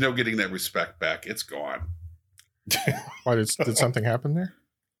 There's no getting that respect back. It's gone. Why did something happen there?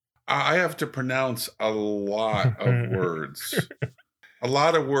 I have to pronounce a lot of words. A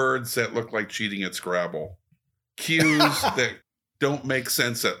lot of words that look like cheating at Scrabble. Q's that don't make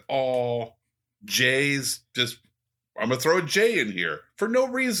sense at all. J's just, I'm going to throw a J in here for no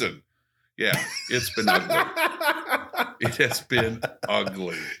reason. Yeah, it's been ugly. It has been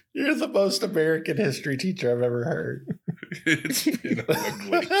ugly. You're the most American history teacher I've ever heard. It's been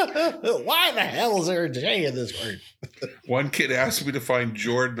ugly. Why the hell is there a J in this word? One kid asked me to find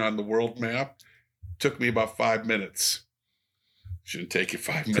Jordan on the world map. Took me about 5 minutes. Shouldn't take you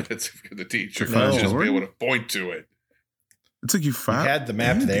 5 minutes if you're the teacher. You should just be able to point to it. It took you 5. You had the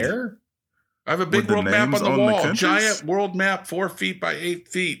map there? I have a big With the world map on the names on the wall. countries? Giant world map, 4 feet by 8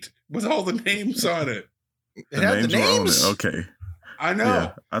 feet, with all the names on it. It had the names were on names. it. Okay. I know.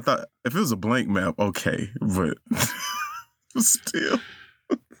 Yeah, I thought if it was a blank map, okay, but still.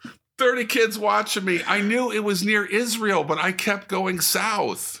 30 kids watching me. I knew it was near Israel, but I kept going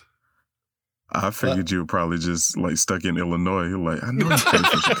south. I figured you were probably just like stuck in Illinois. You're like, I know you came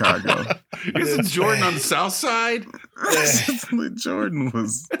from Chicago. Isn't Jordan on the south side? Like Jordan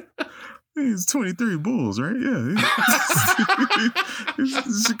was. He's 23 Bulls, right? Yeah. He's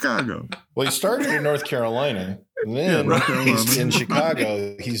in Chicago. Well, he started in North Carolina. And then he's in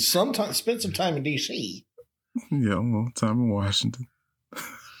Chicago. He's spent some time in D.C. Yeah, well, time in Washington.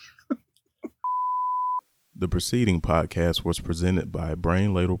 The preceding podcast was presented by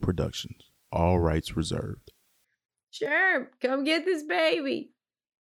Brain Ladle Productions. All rights reserved. Sure, come get this baby.